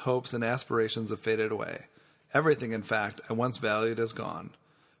dreams, hopes, and aspirations have faded away. Everything, in fact, I once valued is gone.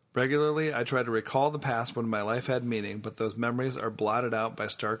 Regularly, I try to recall the past when my life had meaning, but those memories are blotted out by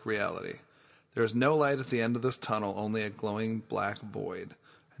stark reality. There is no light at the end of this tunnel, only a glowing black void.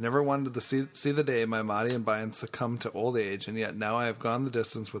 I never wanted to see the day my body and mind succumb to old age, and yet now I have gone the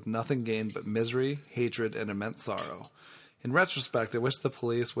distance with nothing gained but misery, hatred, and immense sorrow. In retrospect, I wish the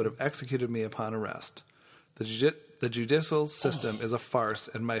police would have executed me upon arrest. The judicial system is a farce,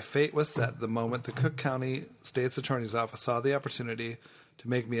 and my fate was set the moment the Cook County State's Attorney's Office saw the opportunity to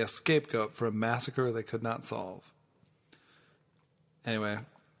make me a scapegoat for a massacre they could not solve. Anyway.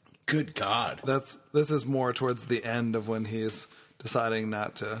 Good God. This is more towards the end of when he's deciding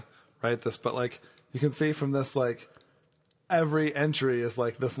not to write this, but like you can see from this, like every entry is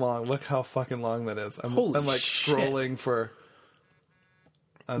like this long. Look how fucking long that is. I'm like shit. scrolling for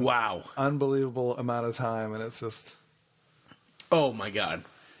wow, unbelievable amount of time, and it's just oh my God.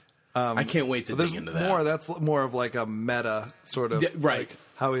 I can't wait to dig into that. More. That's more of like a meta sort of right. like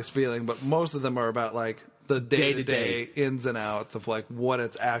how he's feeling, but most of them are about like the day-to-day ins and outs of like what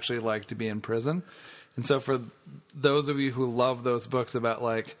it's actually like to be in prison. And so for those of you who love those books about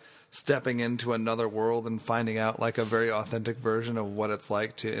like stepping into another world and finding out like a very authentic version of what it's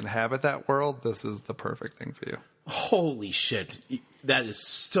like to inhabit that world, this is the perfect thing for you. Holy shit. That is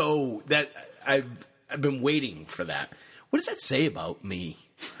so that I've been waiting for that. What does that say about me?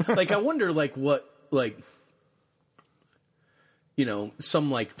 Like I wonder like what like you know,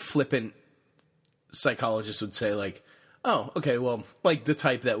 some like flippant psychologist would say like, oh, okay, well, like the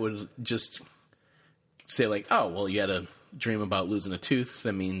type that would just say like, oh, well, you had a dream about losing a tooth.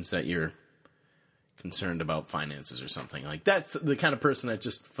 That means that you're concerned about finances or something. Like that's the kind of person that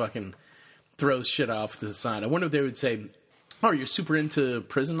just fucking throws shit off to the side. I wonder if they would say, oh, you're super into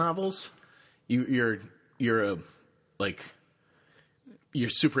prison novels. You're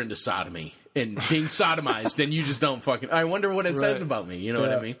super into sodomy and being sodomized, and you just don't fucking. I wonder what it says about me. You know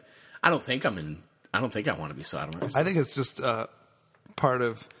what I mean? I don't think I want to be sodomized. I think it's just part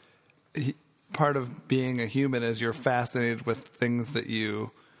of being a human is you're fascinated with things that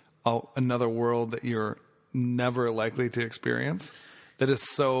another world that you're never likely to experience. That is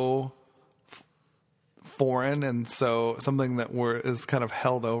so foreign and so something that is kind of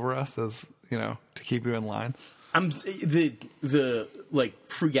held over us as to keep you in line. I'm the like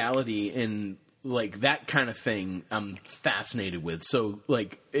frugality and like that kind of thing I'm fascinated with. So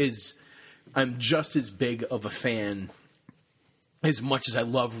like I'm just as big of a fan as much as I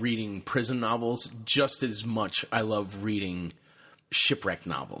love reading prison novels, just as much I love reading shipwreck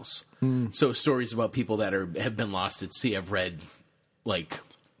novels. So stories about people that have been lost at sea. I've read like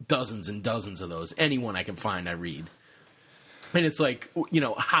dozens and dozens of those. Anyone I can find, I read. And it's like,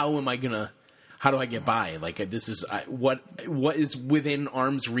 how do I get by? Like this is what is within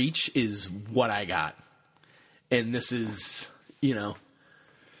arm's reach is what I got. And this is,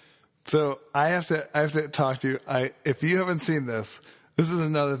 So I have to talk to you. If you haven't seen this is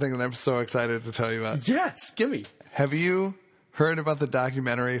another thing that I'm so excited to tell you about. Yes, give me. Have you heard about the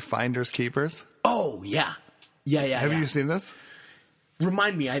documentary Finders Keepers? Oh, yeah. Yeah. Have you seen this?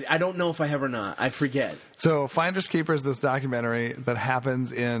 Remind me. I don't know if I have or not. I forget. So Finders Keepers, this documentary that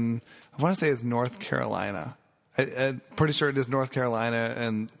happens in, I want to say it's North Carolina. I'm pretty sure it is North Carolina,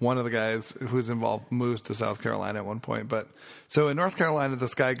 and one of the guys who's involved moves to South Carolina at one point. But so in North Carolina,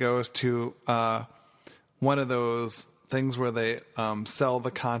 this guy goes to one of those things where they sell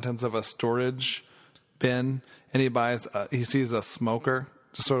the contents of a storage bin, and he sees a smoker,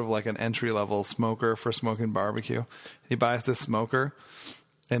 just sort of like an entry level smoker for smoking barbecue. He buys this smoker,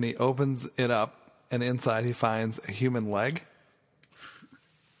 and he opens it up, and inside he finds a human leg.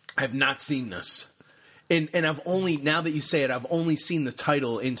 I have not seen this. And I've only, now that you say it, I've only seen the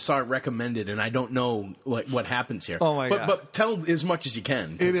title and saw it recommended, and I don't know what happens here. Oh, my God. But tell as much as you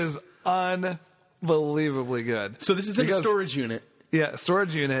can. It is unbelievably good. So this is in a storage unit. Yeah,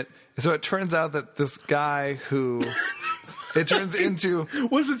 storage unit. So it turns out that this guy who... It turns into...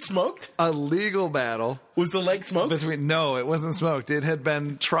 Was it smoked? A legal battle. Was the leg smoked? No, it wasn't smoked. It had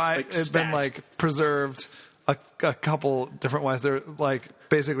been preserved a couple different ways. They're like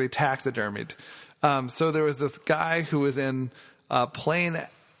basically taxidermied. So there was this guy who was in a plane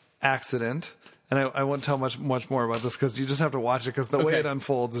accident, and I won't tell much more about this because you just have to watch it because the way it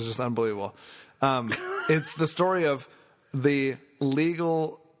unfolds is just unbelievable. It's the story of the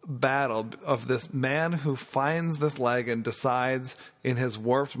legal battle of this man who finds this leg and decides in his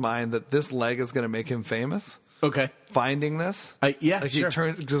warped mind that this leg is going to make him famous. Okay. Finding this. Sure.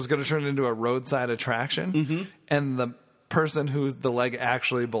 He's going to turn it into a roadside attraction. Mm-hmm. And the person who the leg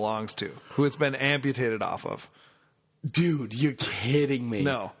actually belongs to, who it's been amputated off of. Dude, you're kidding me.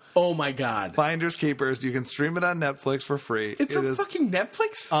 No. Oh my God. Finders Keepers. You can stream it on Netflix for free. It's on fucking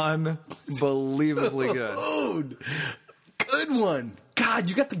Netflix? Unbelievably good. Dude. Good one. God,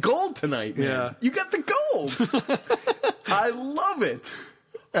 you got the gold tonight, man. Yeah. You got the gold. I love it.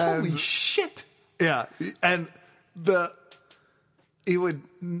 Holy shit. Yeah. And the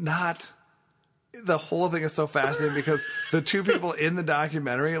whole thing is so fascinating because the two people in the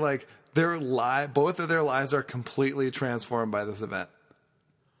documentary, like both of their lives are completely transformed by this event.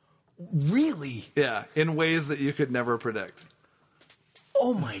 Really? Yeah. In ways that you could never predict.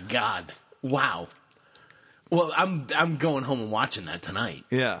 Oh my God. Wow. Well, I'm going home and watching that tonight.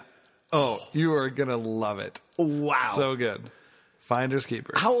 Yeah. Oh, you are gonna love it. Wow. So good. Finders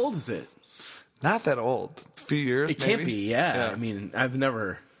keepers. How old is it? Not that old. A few years. It maybe? can't be. Yeah. I mean, I've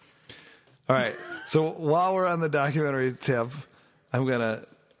never. All right. So while we're on the documentary tip,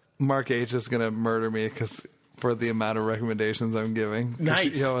 Mark H is gonna murder me for the amount of recommendations I'm giving.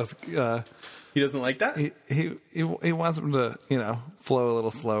 Nice. He always, He doesn't like that? he wants them to, flow a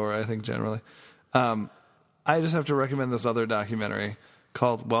little slower, I think, generally. I just have to recommend this other documentary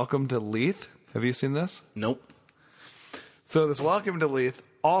called Welcome to Leith. Have you seen this? Nope. So this Welcome to Leith,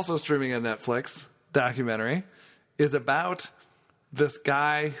 also streaming on Netflix, documentary, is about this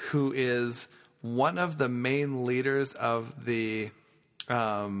guy who is one of the main leaders of the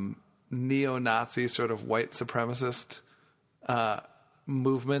neo-Nazi sort of white supremacist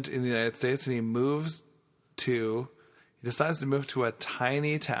movement in the United States, and he decides to move to a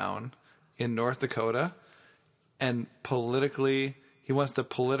tiny town in North Dakota, and he wants to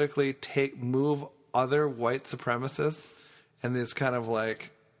politically move other white supremacists and these kind of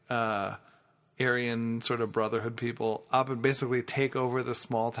like Aryan sort of brotherhood people up and basically take over the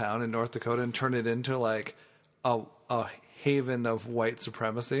small town in North Dakota and turn it into like a haven of white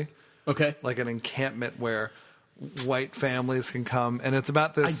supremacy. Okay. Like an encampment where white families can come, and it's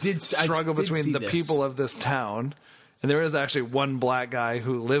about this struggle between the people of this town, and there is actually one black guy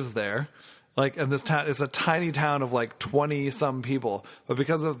who lives there. Like, and this town is a tiny town of like 20 some people, but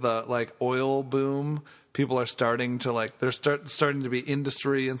because of the like oil boom, people are starting to starting to be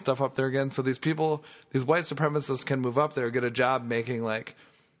industry and stuff up there again. So these white supremacists can move up there, get a job making like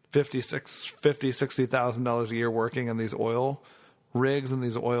 $60,000 a year working on these oil rigs and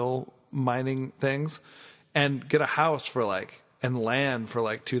these oil mining things, and get a house and land for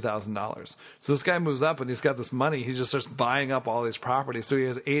like $2,000. So this guy moves up and he's got this money. He just starts buying up all these properties. So he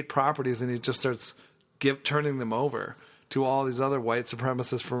has 8 properties, and he just starts turning them over to all these other white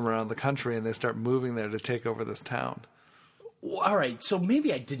supremacists from around the country, and they start moving there to take over this town. All right, so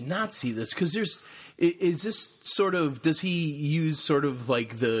maybe I did not see this, because does he use sort of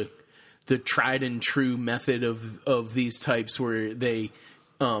like the tried and true method of these types where they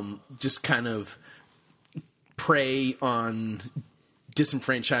just kind of prey on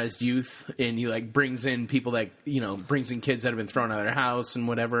disenfranchised youth, and he like brings in people that brings in kids that have been thrown out of their house and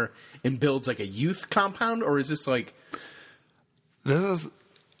whatever, and builds like a youth compound? Or is this like he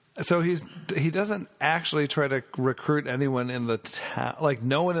doesn't actually try to recruit anyone in the town. Like,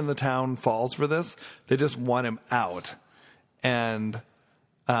 no one in the town falls for this. They just want him out, and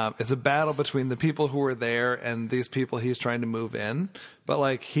it's a battle between the people who are there and these people he's trying to move in. But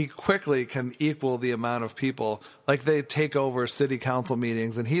like, he quickly can equal the amount of people. Like, they take over city council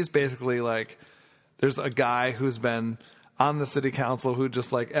meetings, and he's basically like, there's a guy who's been on the city council who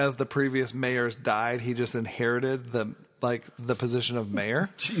just like, as the previous mayors died, he just inherited the position of mayor.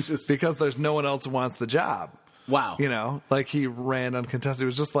 Jesus. Because there's no one else who wants the job. Wow. Like, he ran uncontested. It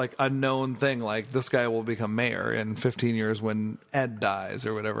was just like a known thing. Like, this guy will become mayor in 15 years when Ed dies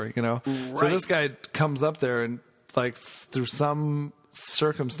or whatever, Right. So this guy comes up there and like through some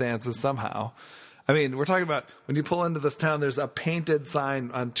circumstances somehow. I mean, we're talking about when you pull into this town, there's a painted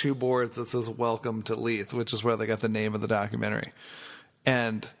sign on 2 boards that says "Welcome to Leith," which is where they got the name of the documentary.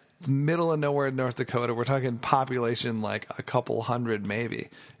 And middle of nowhere in North Dakota, we're talking population like a couple hundred maybe.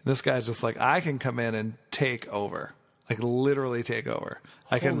 And this guy's just like, I can come in and take over, like literally take over.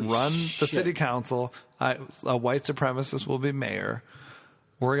 I can run the city council. A white supremacist will be mayor.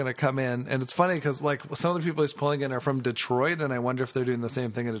 We're going to come in. And it's funny because like some of the people he's pulling in are from Detroit, and I wonder if they're doing the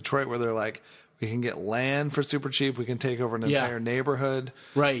same thing in Detroit, where they're like, we can get land for super cheap. We can take over an entire neighborhood.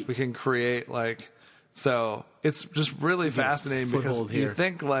 Right. We can create so it's just really fascinating, because you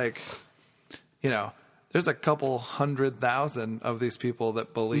think like, there's a couple 100,000 of these people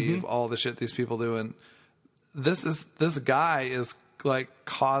that believe all the shit these people do. And this guy is like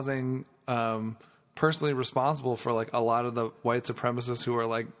causing, personally responsible for like a lot of the white supremacists who are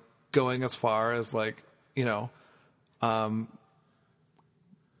like going as far as like,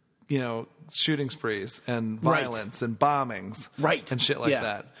 shooting sprees and violence and bombings and shit like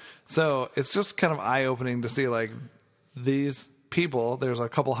that. So it's just kind of eye-opening to see like these people. There's a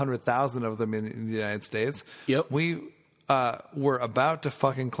couple 100,000 of them in the United States. Yep. We were about to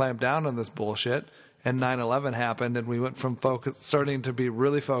fucking clamp down on this bullshit, and 9/11 happened, and we went from starting to be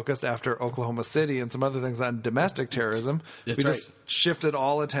really focused after Oklahoma City and some other things on domestic terrorism. Just shifted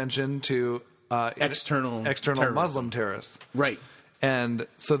all attention to external Muslim terrorists. Right. And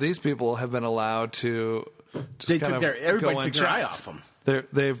so these people have been allowed to just everybody took their eye off them.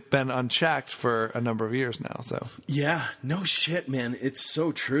 They've been unchecked for a number of years now. So yeah, no shit, man. It's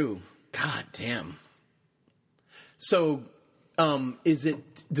so true. God damn. So Does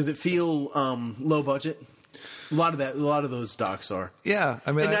it feel low budget? A lot of those docs are. Yeah,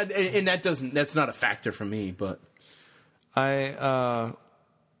 I mean, that's not a factor for me, but I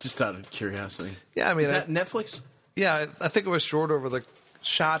just out of curiosity. Yeah, I mean, is that Netflix? Yeah, I think it was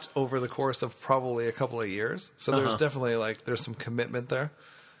shot over the course of probably a couple of years. So there's definitely there's some commitment there.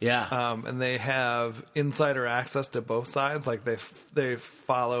 Yeah. And they have insider access to both sides. Like they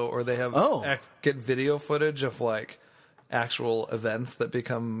follow or they have get video footage of actual events that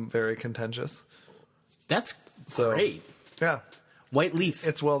become very contentious. That's great. Yeah. White Leith.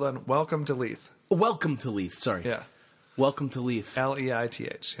 It's well done. Welcome to Leith. Welcome to Leith. Sorry. Yeah. Welcome to Leith. Leith.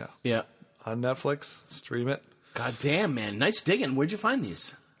 Yeah. Yeah. On Netflix. Stream it. God damn, man. Nice digging. Where'd you find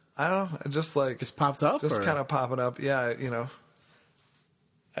these? I don't know. It just popped up? Just kind of popping up. Yeah,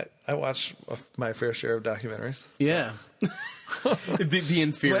 I watch my fair share of documentaries. Yeah. the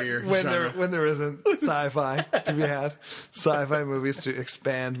inferior when there isn't sci-fi to be had, sci-fi movies to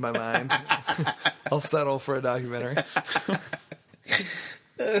expand my mind. I'll settle for a documentary.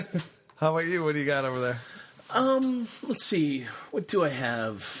 How about you? What do you got over there? Let's see. What do I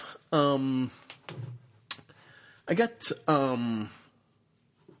have? I got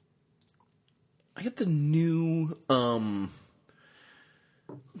the new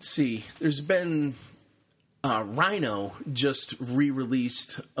let's see. There's been Rhino just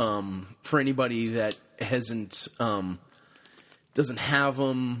re-released for anybody that hasn't doesn't have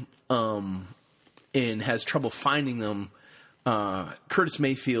them and has trouble finding them. Curtis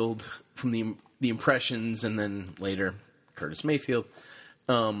Mayfield from the Impressions, and then later Curtis Mayfield.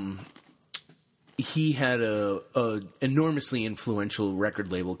 He had a enormously influential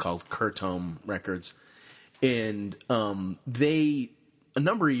record label called Curtome Records, and they a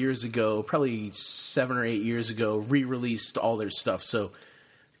number of years ago, probably 7 or 8 years ago, re-released all their stuff. So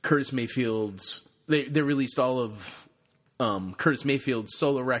Curtis Mayfield's they released all of Curtis Mayfield's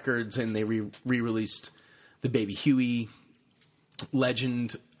solo records, and they re-released the Baby Huey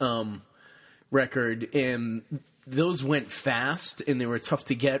Legend record, and those went fast and they were tough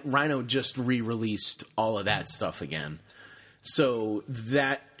to get. Rhino just re-released all of that stuff again, so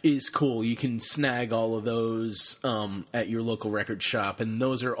that is cool. You can snag all of those at your local record shop, and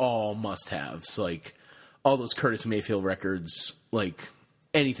those are all must-haves. Like all those Curtis Mayfield records, like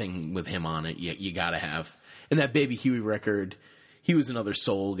anything with him on it, you gotta have. And that Baby Huey record, he was another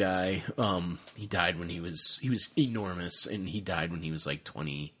soul guy. He died when he was enormous, and he died when he was like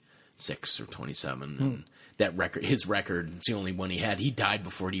 26 or 27. And that record, his record, it's the only one he had. He died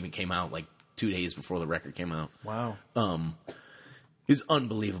before it even came out, like 2 days before the record came out. Wow. Is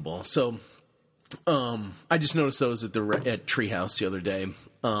unbelievable. So, I just noticed those at Treehouse the other day.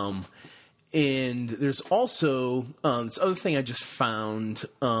 And there's also this other thing I just found.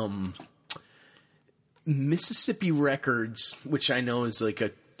 Mississippi Records, which I know is like a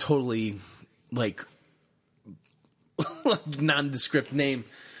totally like nondescript name,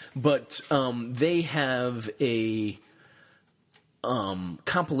 but they have a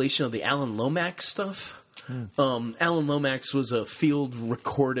compilation of the Alan Lomax stuff. Alan Lomax was a field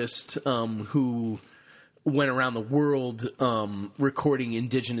recordist who went around the world recording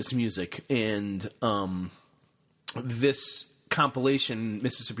indigenous music, and this compilation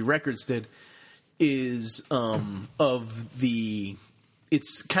Mississippi Records did is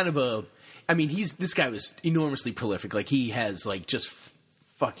it's kind of a, I mean, this guy was enormously prolific. Like he has like just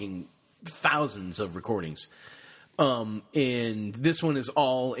fucking thousands of recordings. And this one is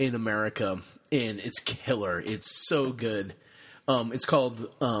all in America, and it's killer. It's so good. It's called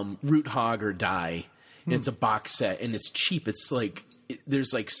Root Hog or Die. And it's a box set, and it's cheap. It's like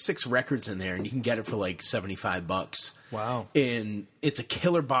there's like 6 records in there, and you can get it for like $75. Wow. And it's a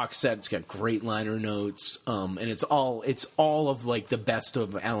killer box set. It's got great liner notes. And it's all of like the best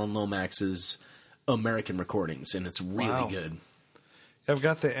of Alan Lomax's American recordings, and it's really good. I've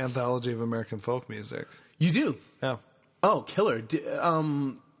got the Anthology of American Folk Music. You do? Yeah. Oh, killer. Do you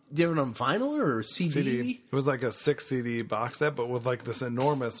have it on vinyl or CD? It was like a 6 CD box set, but with like this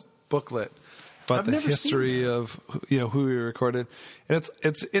enormous booklet about the history of who we recorded. And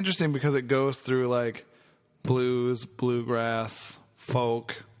it's interesting because it goes through like blues, bluegrass,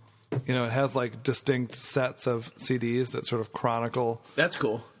 folk. It has like distinct sets of CDs that sort of chronicle. That's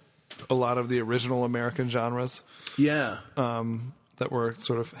cool. A lot of the original American genres. Yeah. That were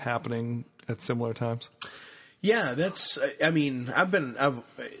sort of happening at similar times. Yeah, that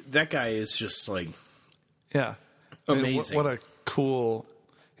guy is just like, yeah, amazing. What a cool,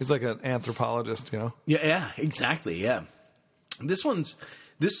 he's like an anthropologist, Yeah, exactly. Yeah. This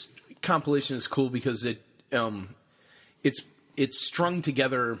compilation is cool because it's strung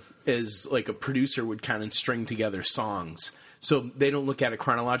together as like a producer would kind of string together songs. So they don't look at it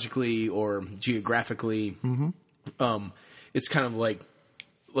chronologically or geographically. It's kind of like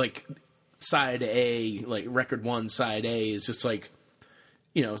side A, like record 1, side A is just like,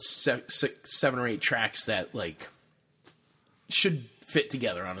 you know, 7 or 8 tracks that like should fit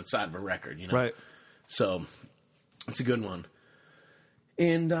together on the side of a record, you know? Right. So it's a good one.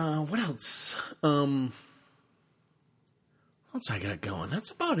 And what else? What else I got going?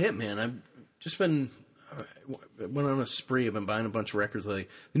 That's about it, man. I've just been went on a spree. I've been buying a bunch of records lately.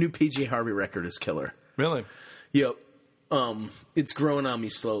 The new PJ Harvey record is killer. Really? Yep. It's growing on me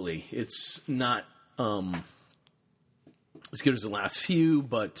slowly. It's not as good as the last few,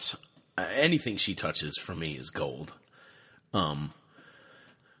 but anything she touches for me is gold.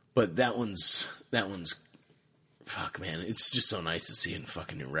 But that one's fuck, man. It's just so nice to see a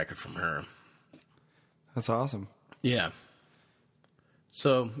fucking new record from her. That's awesome. Yeah.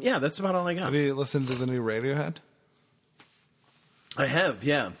 So, yeah, that's about all I got. Have you listened to the new Radiohead? I have,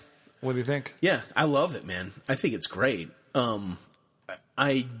 yeah. What do you think? Yeah, I love it, man. I think it's great.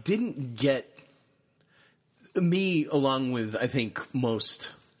 I didn't get... Me, along with, I think, most,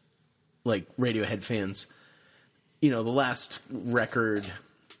 like, Radiohead fans, you know, the last record...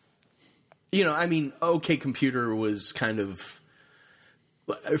 You know, I mean, OK Computer was kind of...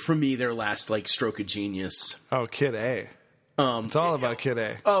 For me, their last, like, stroke of genius. Oh, Kid A. It's all about Kid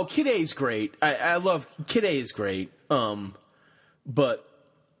A. Oh, Kid A is great. I love... Kid A is great. But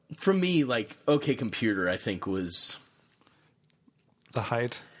for me, like, OK Computer, I think, was... The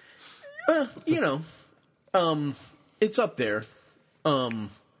height? You know, it's up there.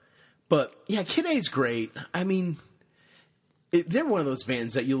 But, yeah, Kid A is great. I mean, they're one of those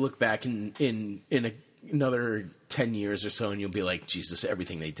bands that you look back in another 10 years or so and you'll be like, Jesus,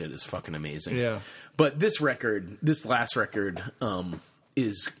 everything they did is fucking amazing. Yeah. But this last record,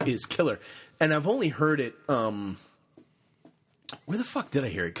 is killer. And I've only heard it, where the fuck did I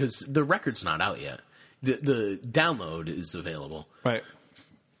hear it? Because the record's not out yet. The download is available. Right.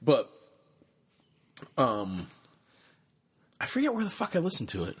 But, I forget where the fuck I listened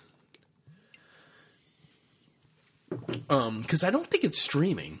to it. Because I don't think it's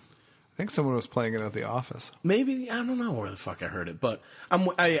streaming. I think someone was playing it at the office. Maybe, I don't know where the fuck I heard it, but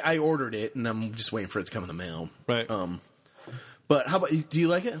I ordered it and I'm just waiting for it to come in the mail. Right. But how about you? Do you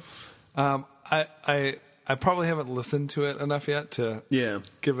like it? I probably haven't listened to it enough yet to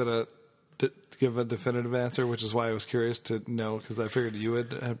give it a definitive answer, which is why I was curious to know, because I figured you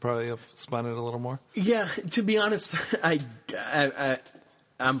had probably have spun it a little more. Yeah, to be honest,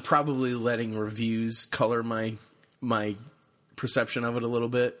 I'm probably letting reviews color my perception of it a little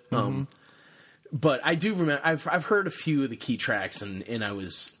bit. But I do remember I've heard a few of the key tracks and I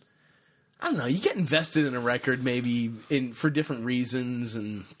don't know, you get invested in a record maybe for different reasons,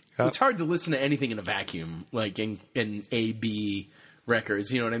 and it's hard to listen to anything in a vacuum, like in A-B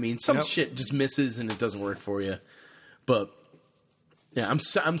records, you know what I mean? Some shit just misses and it doesn't work for you. But yeah, I'm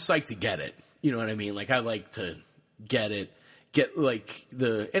psyched to get it. You know what I mean? Like, I like to get it. Get like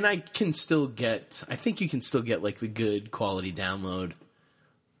and I can still get, I think you can still get like the good quality download.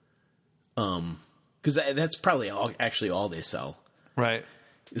 Because that's probably all they sell. Right.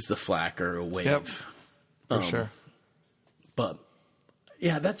 Is the FLAC or a WAVE. Yep. For sure. But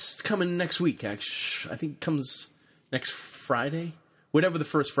yeah, that's coming next week. Actually, I think it comes next Friday. Whatever the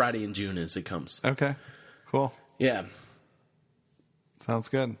first Friday in June is, it comes. Okay. Cool. Yeah. Sounds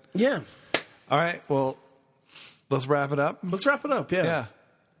good. Yeah. All right. Well, let's wrap it up. Let's wrap it up. Yeah. Yeah.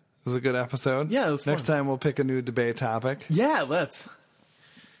 It was a good episode. Yeah, it was fun. Next time we'll pick a new debate topic. Yeah, let's.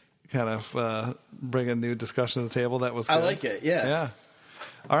 Kind of bring a new discussion to the table. That was good. I like it. Yeah. Yeah.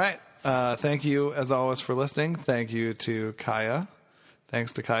 All right. Thank you, as always, for listening. Thank you to Kaya.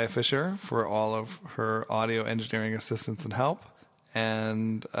 Thanks to Kaya Fisher for all of her audio engineering assistance and help.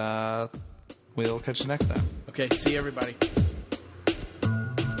 And we'll catch you next time. Okay. See you, everybody.